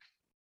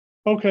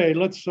 Okay,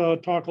 let's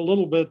talk a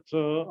little bit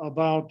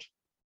about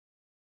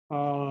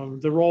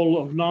the role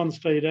of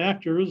non-state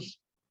actors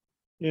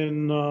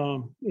in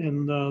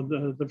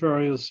the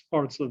various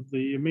parts of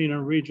the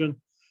MENA region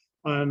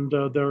and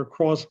their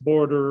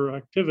cross-border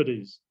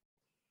activities.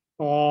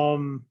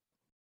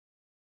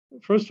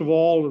 First of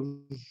all,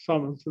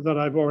 some that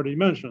I've already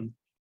mentioned,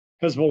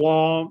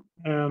 Hezbollah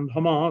and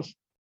Hamas.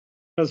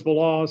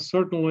 Hezbollah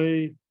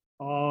certainly,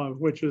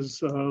 which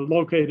is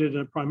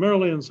located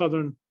primarily in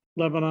southern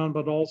Lebanon,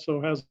 but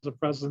also has a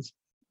presence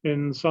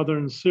in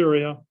southern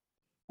Syria,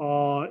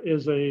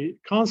 is a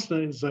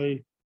constant,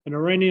 an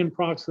Iranian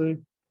proxy,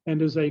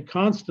 and is a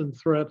constant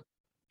threat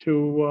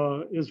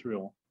to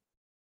Israel.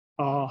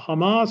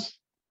 Hamas,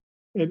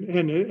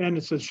 and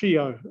it's a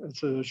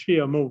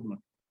Shia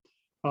movement.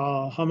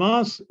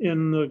 Hamas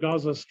in the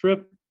Gaza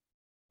Strip,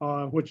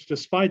 which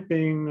despite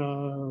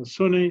being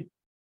Sunni,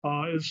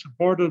 is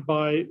supported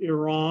by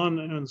Iran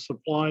and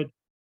supplied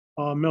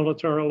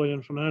militarily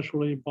and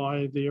financially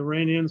by the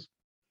Iranians.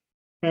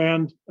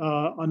 And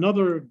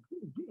another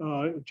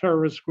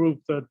terrorist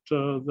group that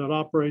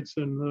operates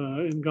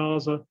in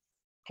Gaza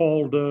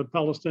called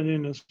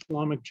Palestinian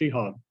Islamic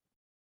Jihad,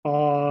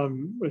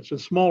 which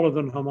is smaller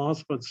than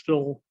Hamas, but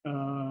still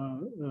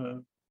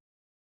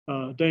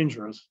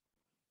dangerous.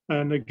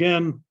 And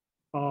again,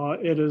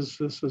 this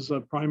is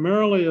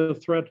primarily a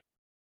threat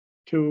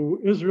to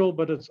Israel,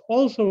 but it's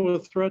also a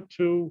threat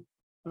to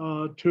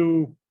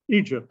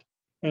Egypt.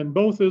 And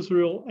both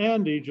Israel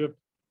and Egypt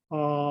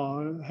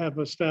have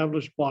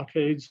established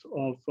blockades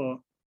of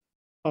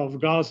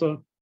Gaza,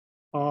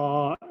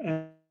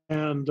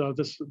 and the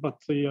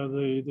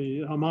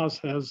Hamas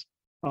has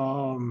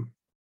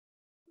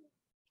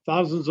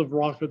thousands of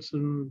rockets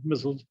and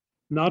missiles,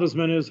 not as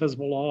many as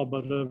Hezbollah,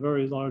 but a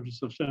very large,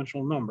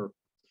 substantial number.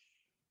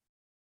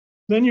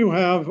 Then you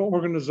have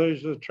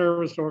organizations,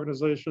 terrorist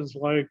organizations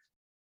like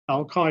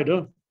Al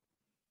Qaeda.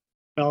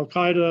 Al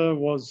Qaeda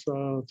was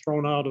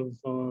thrown out of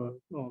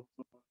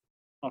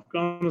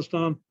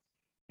Afghanistan.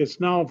 It's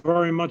now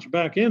very much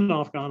back in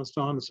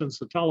Afghanistan since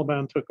the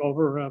Taliban took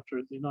over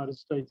after the United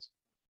States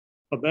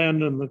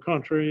abandoned the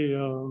country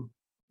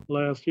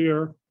last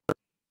year.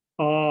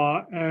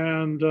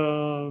 And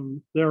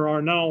there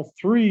are now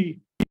 3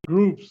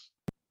 groups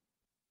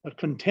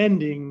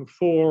contending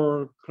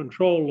for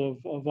control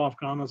of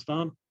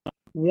Afghanistan.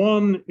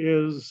 One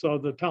is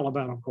the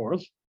Taliban, of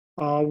course.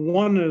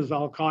 One is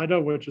Al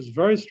Qaeda, which is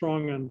very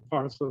strong in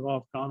parts of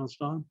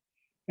Afghanistan.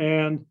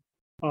 And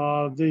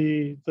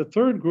the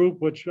third group,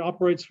 which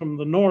operates from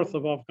the north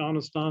of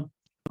Afghanistan,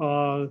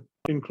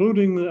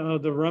 including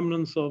the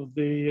remnants of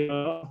the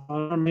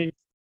army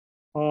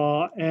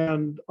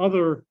and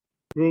other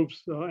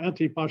groups,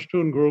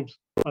 anti-Pashtun groups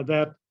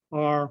that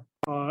are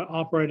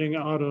operating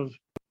out of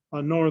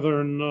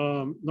northern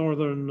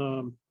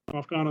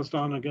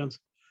Afghanistan against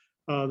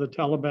the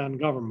Taliban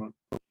government.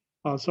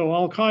 So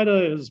Al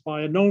Qaeda is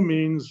by no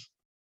means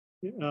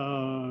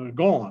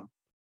gone.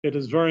 It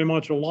is very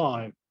much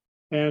alive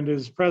and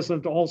is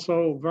present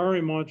also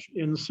very much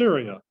in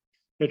Syria.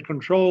 It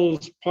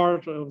controls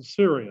part of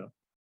Syria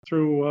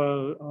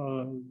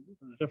through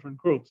different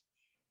groups.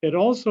 It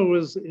also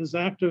is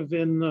active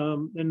in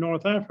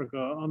North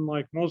Africa,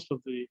 unlike most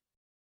of the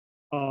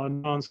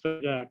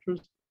non-state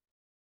actors,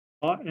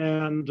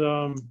 and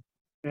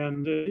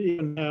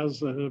even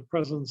has a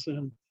presence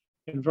in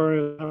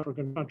various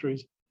African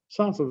countries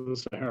south of the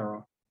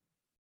Sahara.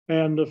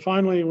 And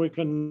finally, we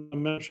can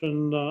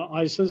mention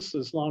ISIS,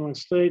 Islamic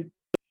State,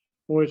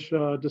 which,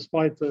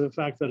 despite the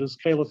fact that its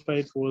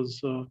caliphate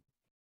was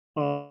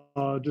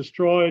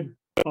destroyed,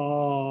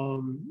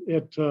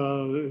 it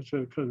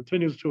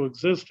continues to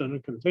exist, and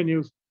it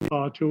continues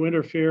to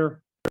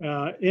interfere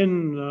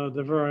in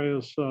the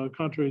various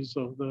countries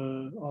of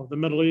the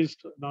Middle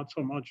East, not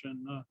so much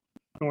in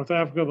North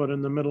Africa, but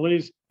in the Middle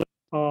East,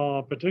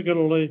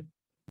 particularly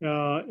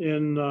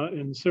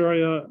in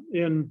Syria,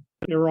 in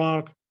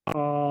Iraq,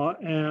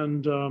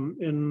 and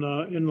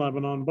in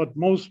Lebanon, but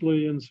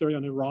mostly in Syria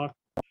and Iraq,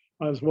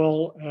 as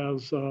well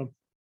as to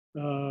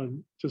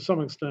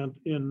some extent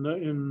in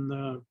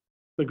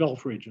the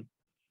Gulf region.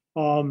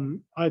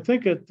 I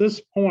think at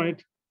this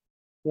point,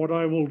 what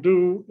I will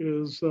do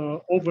is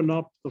open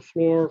up the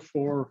floor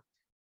for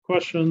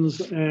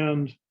questions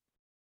and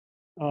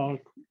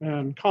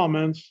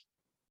comments,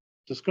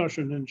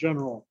 discussion in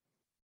general.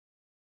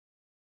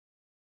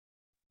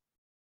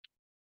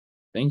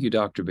 Thank you,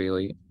 Dr.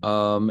 Bailey.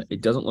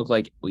 It doesn't look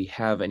like we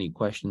have any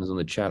questions in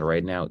the chat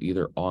right now,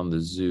 either on the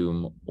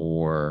Zoom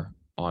or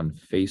on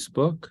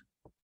Facebook.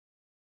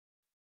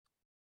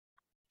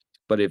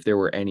 But if there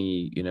were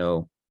any,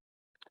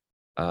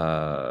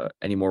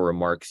 any more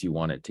remarks you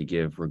wanted to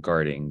give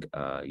regarding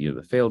either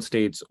the failed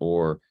states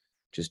or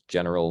just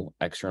general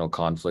external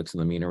conflicts in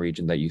the MENA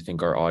region that you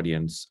think our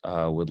audience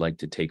would like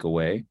to take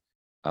away,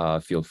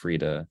 feel free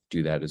to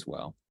do that as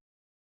well.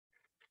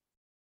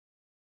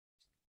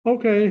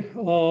 Okay,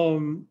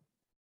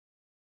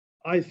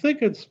 I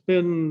think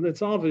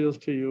it's obvious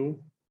to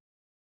you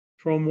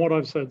from what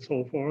I've said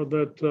so far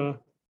that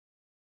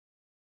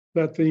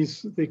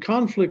the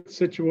conflict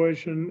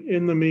situation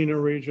in the MENA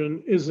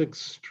region is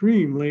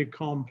extremely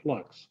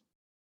complex.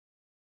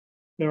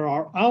 There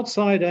are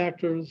outside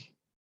actors,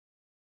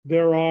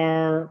 there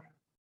are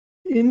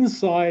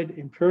inside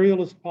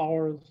imperialist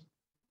powers,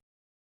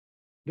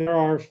 there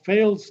are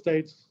failed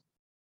states,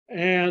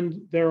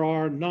 and there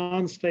are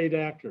non-state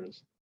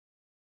actors.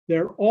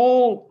 They're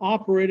all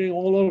operating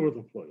all over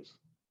the place.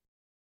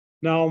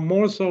 Now,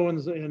 more so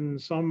in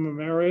some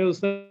areas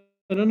than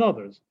in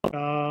others.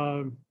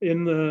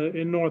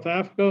 In North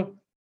Africa,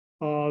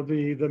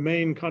 The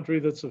main country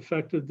that's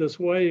affected this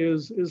way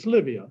is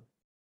Libya.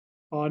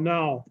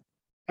 Now,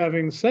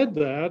 having said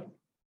that,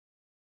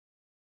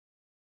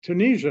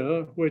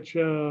 Tunisia, which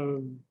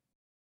a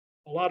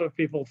lot of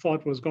people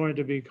thought was going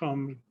to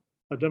become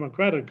a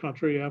democratic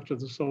country after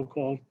the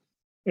so-called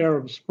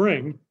Arab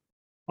Spring,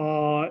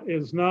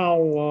 is now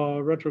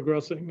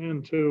retrogressing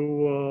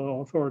into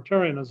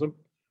authoritarianism.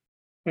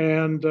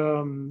 And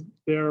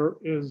there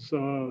is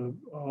a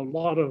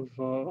lot of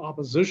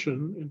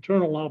opposition,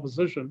 internal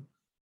opposition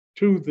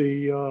to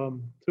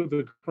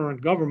the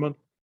current government,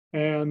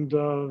 and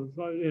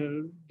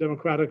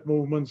democratic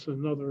movements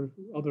and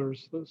other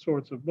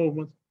sorts of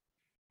movements.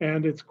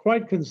 And it's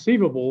quite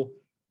conceivable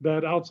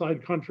that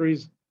outside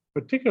countries,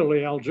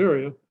 particularly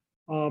Algeria,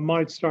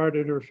 might start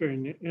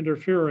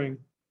interfering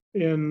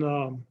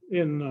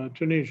in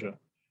Tunisia.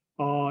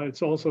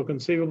 It's also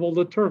conceivable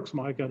that Turks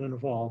might get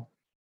involved.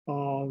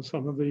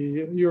 Some of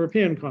the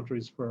European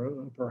countries,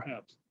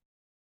 perhaps.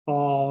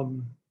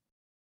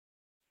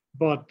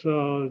 But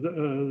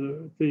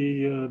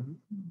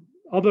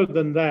other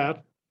than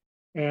that,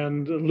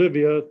 and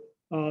Libya,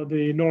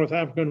 the North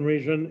African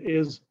region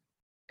is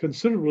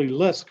considerably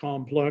less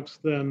complex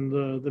than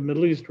the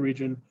Middle East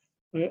region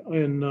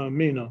in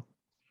MENA.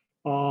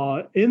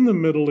 In the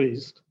Middle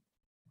East,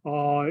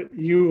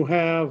 you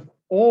have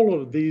all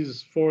of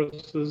these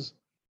forces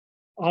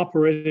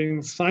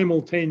operating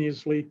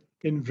simultaneously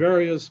in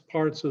various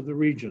parts of the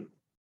region.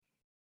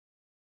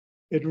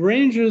 It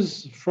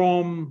ranges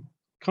from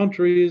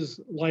countries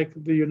like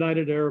the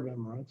United Arab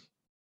Emirates,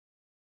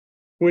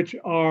 which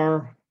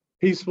are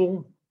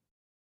peaceful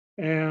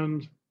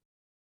and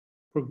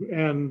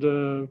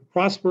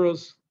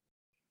prosperous,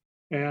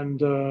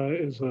 and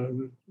is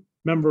a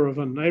member of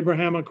an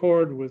Abraham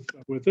Accord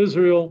with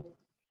Israel.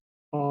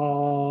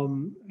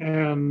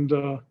 And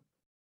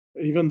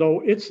even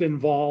though it's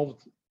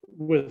involved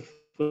with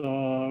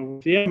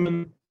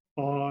Yemen,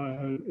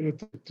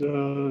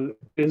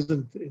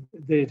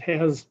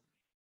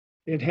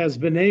 it has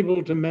been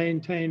able to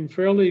maintain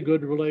fairly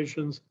good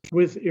relations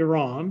with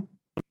Iran.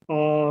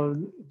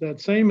 That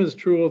same is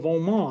true of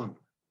Oman,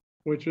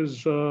 which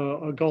is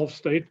a Gulf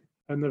state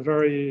and the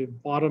very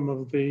bottom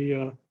of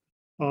the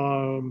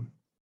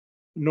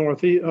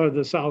northeast or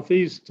the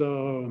southeast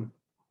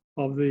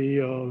of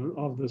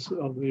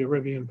the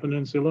Arabian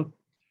Peninsula.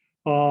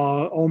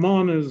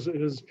 Oman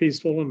is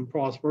peaceful and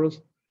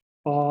prosperous,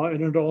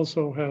 and it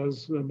also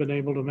has been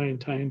able to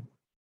maintain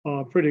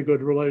pretty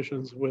good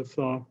relations with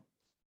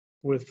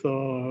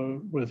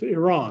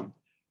Iran.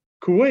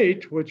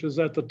 Kuwait, which is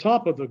at the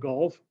top of the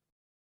Gulf,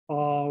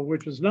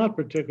 which is not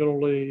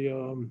particularly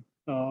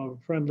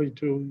friendly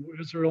to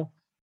Israel,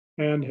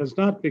 and has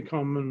not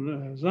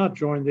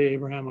joined the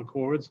Abraham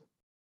Accords,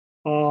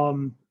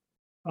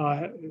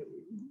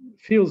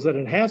 feels that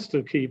it has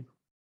to keep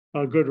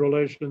good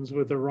relations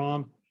with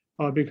Iran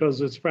because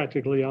it's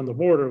practically on the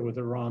border with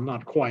Iran,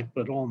 not quite,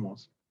 but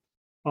almost.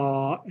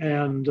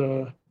 And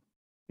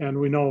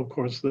we know, of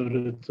course, that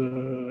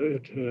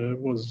it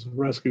was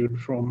rescued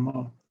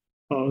from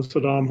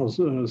Saddam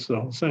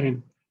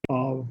Hussein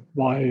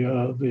by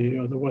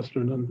the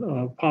Western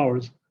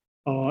powers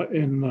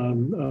in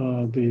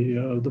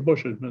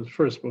the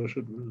first Bush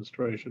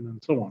administration,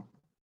 and so on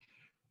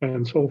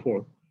and so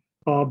forth.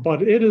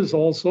 But it is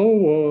also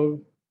a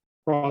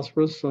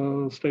prosperous,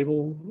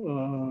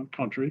 stable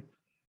country.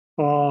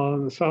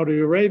 Saudi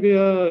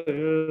Arabia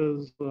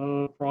is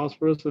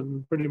prosperous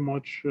and pretty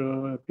much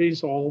at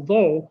peace,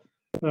 although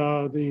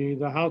the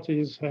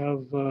Houthis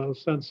have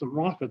sent some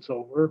rockets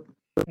over,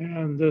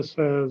 and this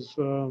has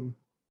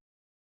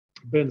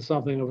been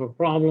something of a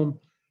problem.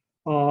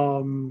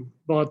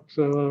 But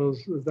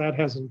that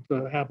hasn't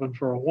happened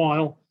for a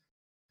while,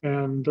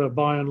 and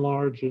by and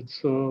large,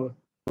 so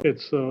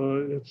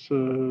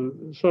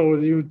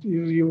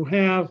you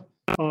have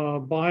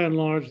by and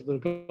large the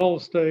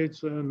Gulf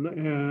states and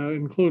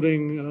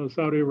including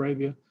Saudi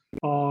Arabia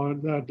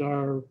that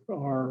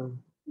are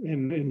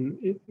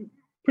in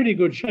pretty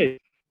good shape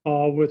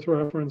with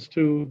reference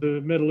to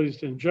the Middle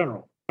East in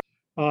general,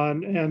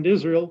 and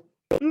Israel,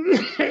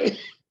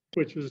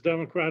 which is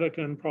democratic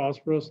and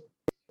prosperous,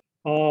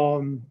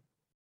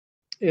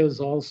 is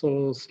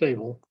also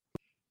stable.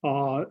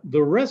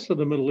 The rest of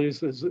the Middle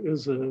East is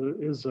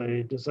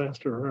a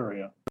disaster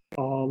area.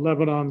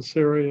 Lebanon,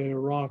 Syria,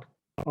 Iraq,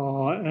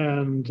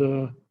 and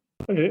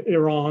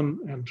Iran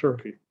and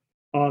Turkey.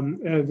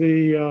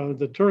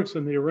 The Turks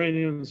and the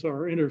Iranians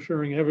are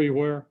interfering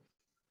everywhere,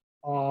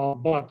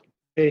 but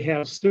they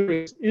have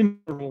serious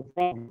internal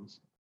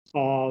problems.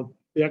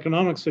 The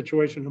economic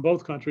situation in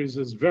both countries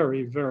is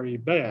very, very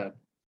bad.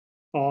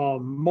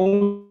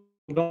 Most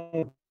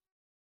don't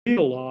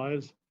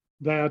realize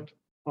that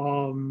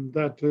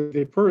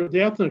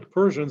the ethnic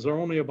Persians are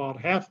only about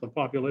half the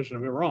population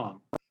of Iran.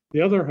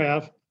 The other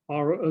half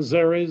are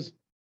Azeris,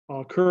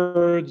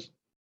 Kurds,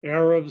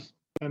 Arabs,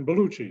 and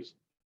Baluchis.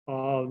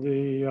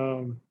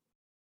 The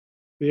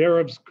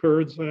Arabs,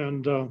 Kurds,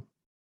 and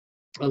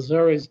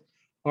Azeris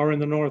are in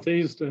the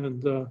northeast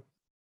and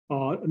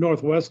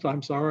northwest.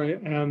 I'm sorry,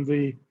 and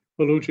the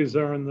Baluchis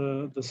are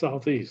in the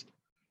southeast.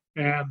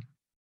 And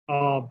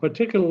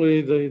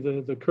particularly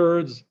the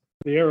Kurds,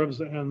 the Arabs,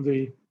 and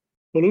the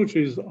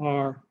Baluchis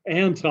are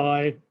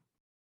anti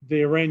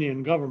the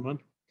Iranian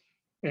government.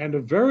 And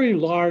a very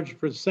large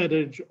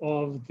percentage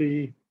of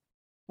the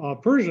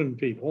Persian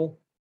people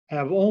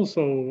have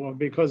also,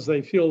 because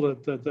they feel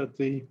that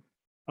the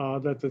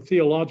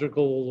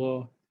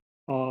theological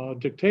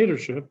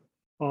dictatorship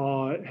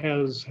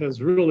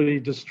has really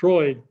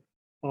destroyed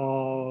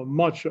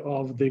much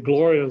of the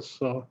glorious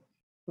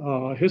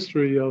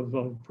history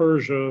of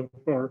Persia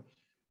for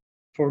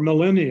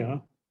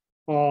millennia,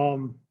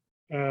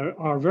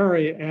 are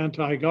very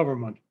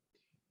anti-government.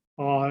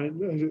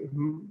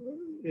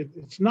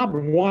 It's not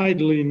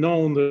widely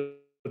known that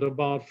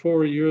about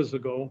 4 years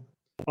ago,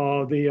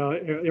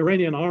 the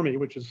Iranian army,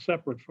 which is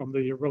separate from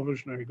the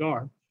Revolutionary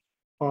Guard,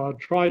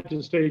 tried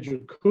to stage a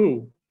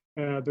coup.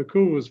 The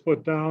coup was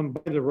put down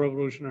by the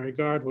Revolutionary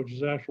Guard, which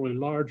is actually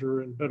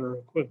larger and better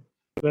equipped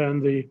than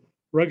the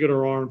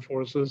regular armed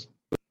forces.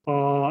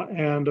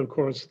 And of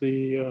course,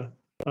 the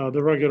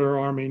regular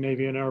Army,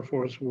 Navy, and Air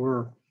Force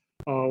were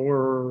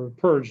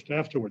purged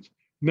afterwards.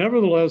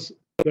 Nevertheless,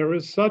 there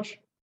is such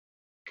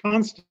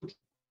constant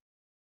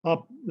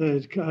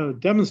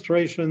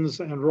demonstrations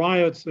and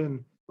riots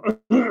in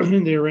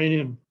in the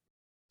Iranian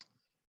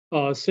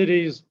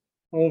cities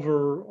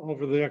over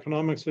the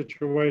economic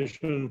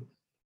situation,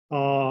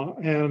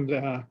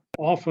 and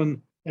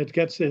often it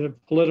gets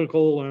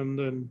political,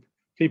 and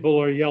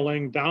people are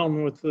yelling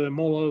down with the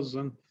mullahs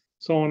and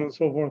so on and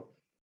so forth.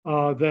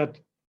 That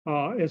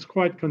it's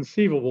quite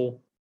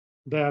conceivable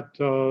that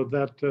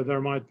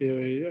there might be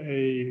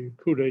a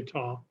coup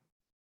d'état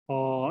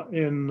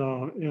in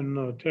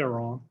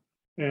Tehran,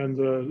 and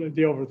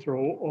the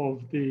overthrow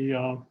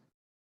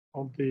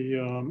of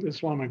the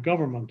Islamic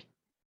government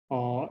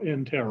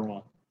in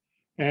Tehran.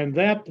 And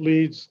that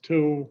leads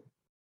to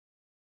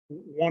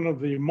one of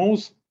the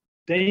most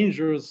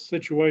dangerous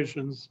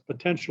situations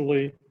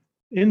potentially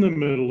in the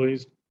Middle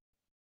East,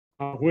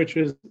 which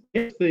is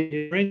if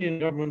the Iranian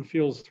government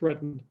feels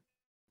threatened,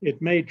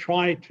 it may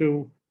try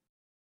to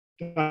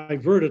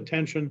divert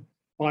attention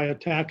by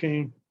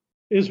attacking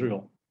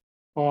Israel,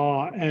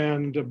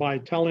 and by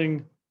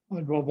telling,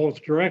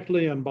 both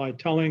directly and by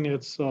telling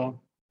its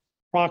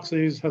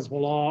proxies,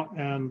 Hezbollah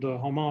and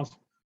Hamas,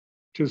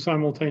 to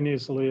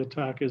simultaneously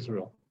attack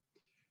Israel.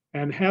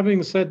 And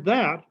having said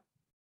that,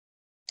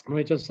 let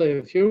me just say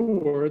a few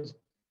words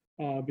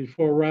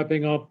before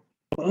wrapping up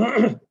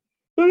about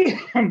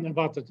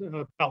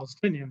the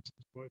Palestinian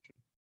situation.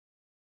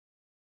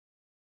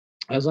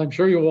 As I'm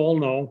sure you all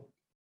know,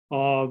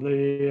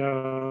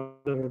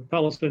 the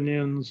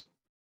Palestinians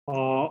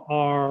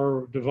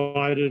are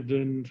divided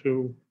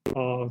into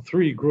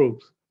three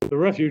groups. The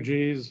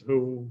refugees,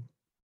 who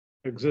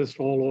exist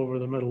all over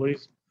the Middle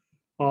East,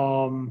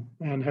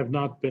 and have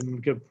not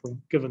been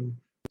given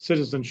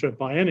citizenship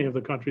by any of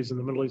the countries in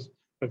the Middle East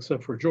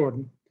except for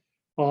Jordan.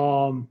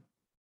 What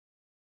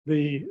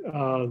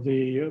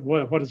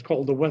is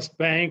called the West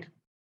Bank,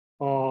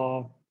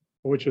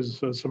 which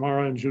is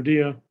Samaria and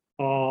Judea,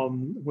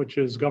 which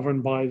is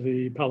governed by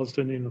the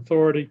Palestinian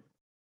Authority,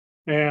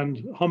 and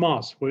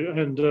Hamas,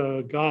 and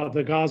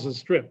the Gaza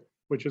Strip,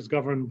 which is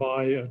governed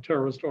by a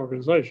terrorist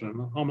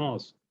organization,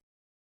 Hamas.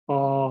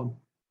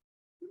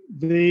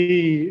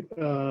 The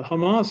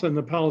Hamas and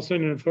the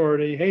Palestinian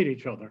Authority hate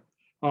each other.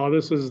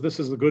 This is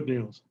the good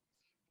news.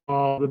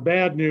 The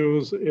bad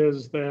news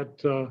is that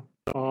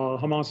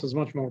Hamas is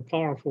much more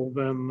powerful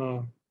than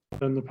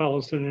the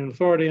Palestinian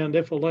Authority, and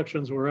if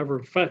elections were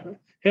ever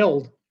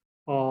held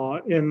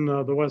in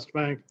the West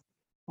Bank,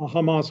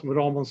 Hamas would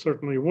almost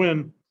certainly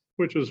win,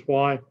 which is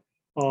why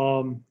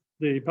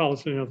the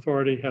Palestinian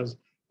Authority has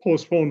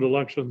postponed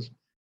elections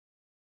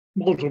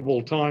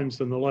multiple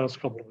times in the last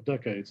couple of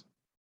decades.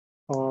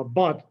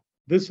 But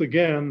this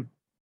again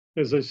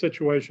is a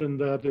situation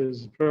that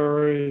is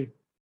very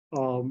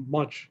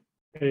much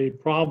a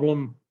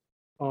problem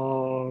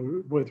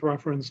with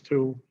reference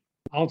to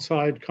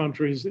outside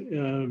countries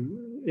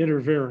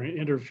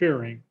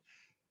interfering.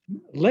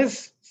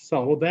 Less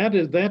so,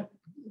 that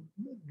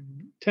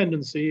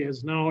tendency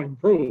is now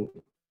improved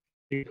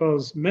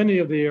because many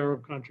of the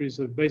Arab countries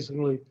have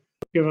basically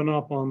given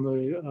up on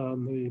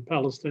the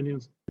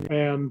Palestinians,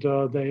 and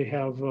they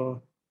have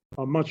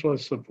much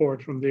less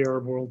support from the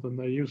Arab world than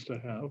they used to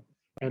have.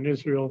 And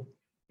Israel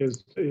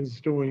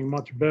is doing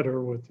much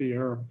better with the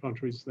Arab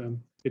countries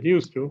than it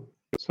used to.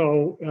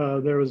 So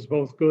there is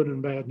both good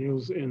and bad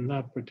news in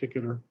that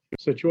particular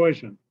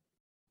situation.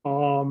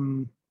 Let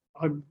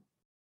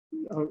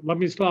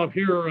me stop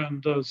here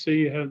and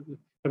see, have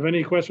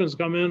any questions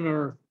come in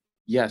or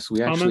Yes,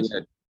 we actually comments?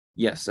 had,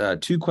 yes,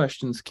 two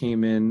questions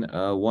came in,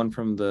 one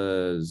from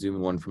the Zoom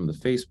and one from the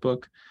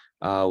Facebook.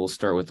 We'll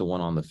start with the one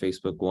on the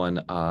Facebook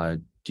one.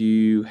 Do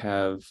you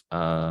have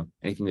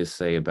anything to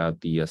say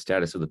about the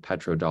status of the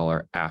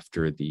petrodollar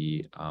after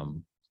the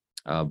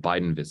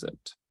Biden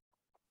visit?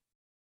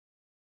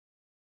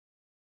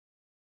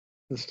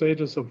 The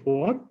status of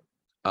what?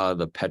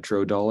 The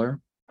petrodollar.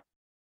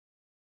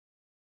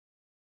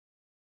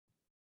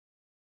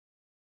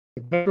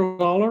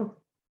 petrodollar?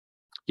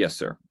 Yes,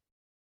 sir.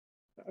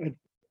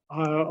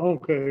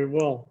 Okay,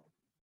 well,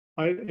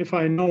 if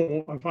I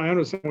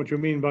understand what you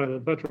mean by the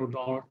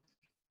petrodollar,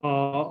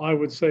 I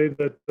would say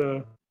that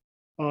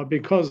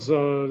because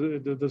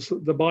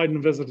the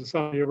Biden visit to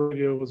Saudi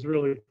Arabia was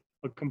really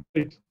a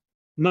complete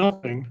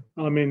nothing.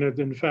 I mean,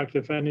 in fact,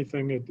 if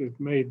anything, it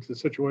made the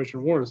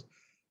situation worse.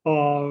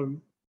 Saudi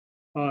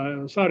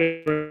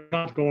Arabia is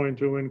not going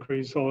to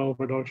increase oil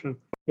production.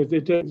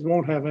 It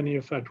won't have any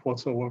effect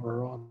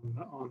whatsoever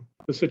on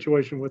the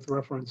situation with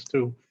reference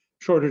to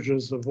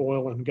shortages of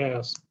oil and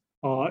gas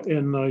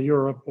in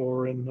Europe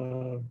or in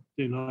the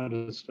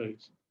United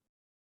States.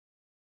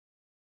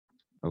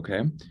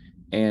 Okay.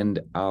 And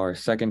our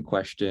second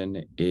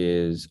question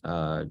is,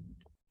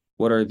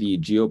 what are the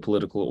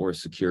geopolitical or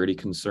security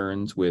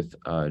concerns with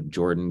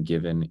Jordan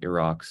given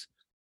Iraq's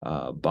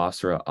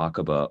Basra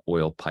Aqaba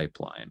oil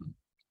pipeline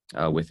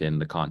within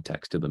the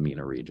context of the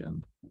MENA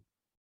region?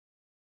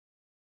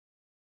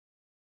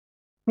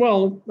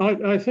 Well,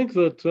 I think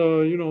that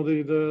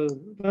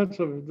that's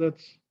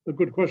a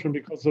good question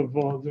because of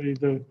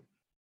the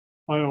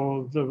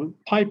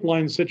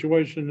pipeline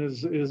situation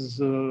is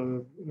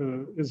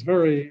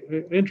very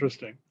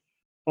interesting.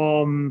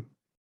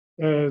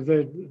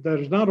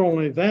 There's not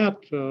only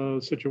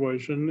that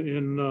situation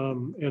in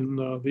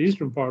the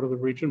eastern part of the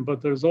region,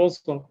 but there's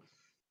also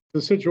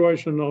the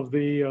situation of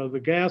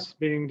the gas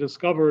being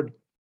discovered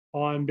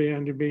and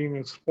being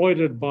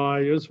exploited by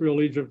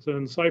Israel, Egypt,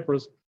 and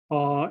Cyprus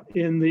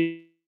in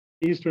the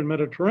Eastern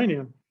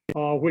Mediterranean,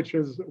 which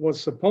was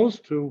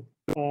supposed to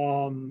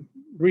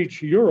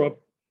reach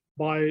Europe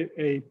by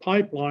a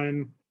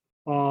pipeline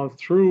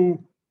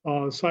through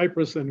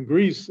Cyprus and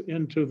Greece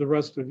into the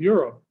rest of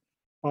Europe.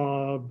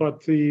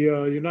 But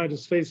the United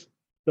States,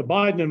 the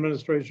Biden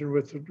administration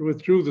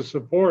withdrew the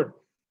support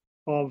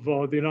of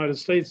the United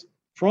States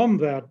from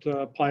that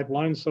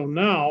pipeline. So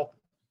now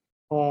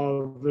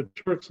the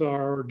Turks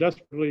are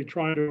desperately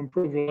trying to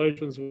improve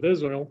relations with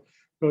Israel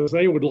because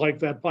they would like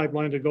that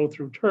pipeline to go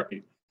through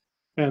Turkey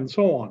and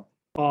so on.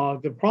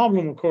 The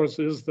problem, of course,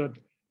 is that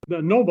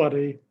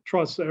nobody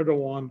trusts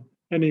Erdogan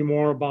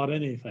anymore about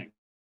anything.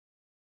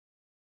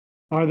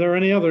 Are there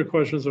any other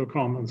questions or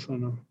comments on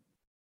them?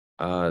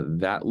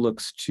 That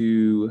looks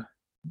to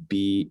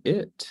be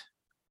it.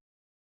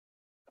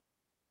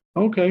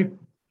 Okay.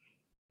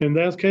 In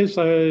that case,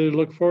 I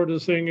look forward to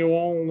seeing you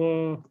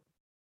all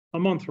a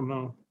month from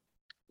now.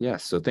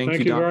 Yes. So thank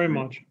you Dr. very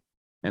much.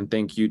 And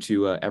thank you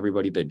to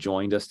everybody that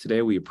joined us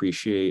today. We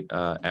appreciate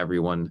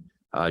everyone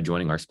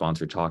joining our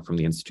sponsor talk from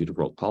the Institute of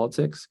World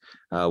Politics.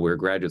 We're a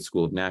graduate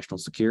school of national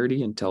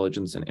security,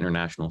 intelligence, and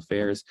international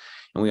affairs,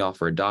 and we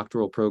offer a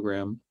doctoral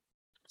program,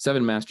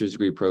 7 master's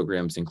degree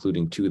programs,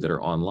 including 2 that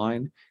are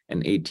online,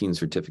 and 18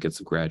 certificates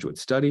of graduate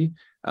study.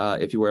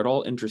 If you are at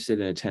all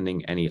interested in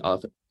attending any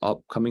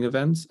upcoming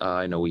events,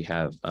 I know we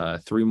have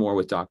 3 more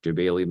with Dr.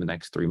 Bailey in the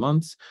next 3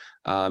 months.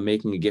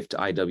 Making a gift to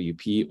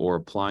IWP or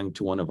applying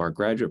to one of our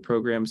graduate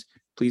programs,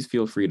 please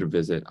feel free to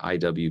visit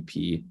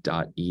iwp.edu.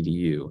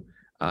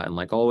 And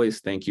like always,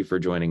 thank you for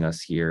joining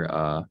us here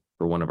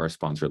for one of our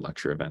sponsored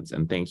lecture events.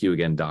 And thank you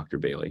again, Dr.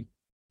 Bailey.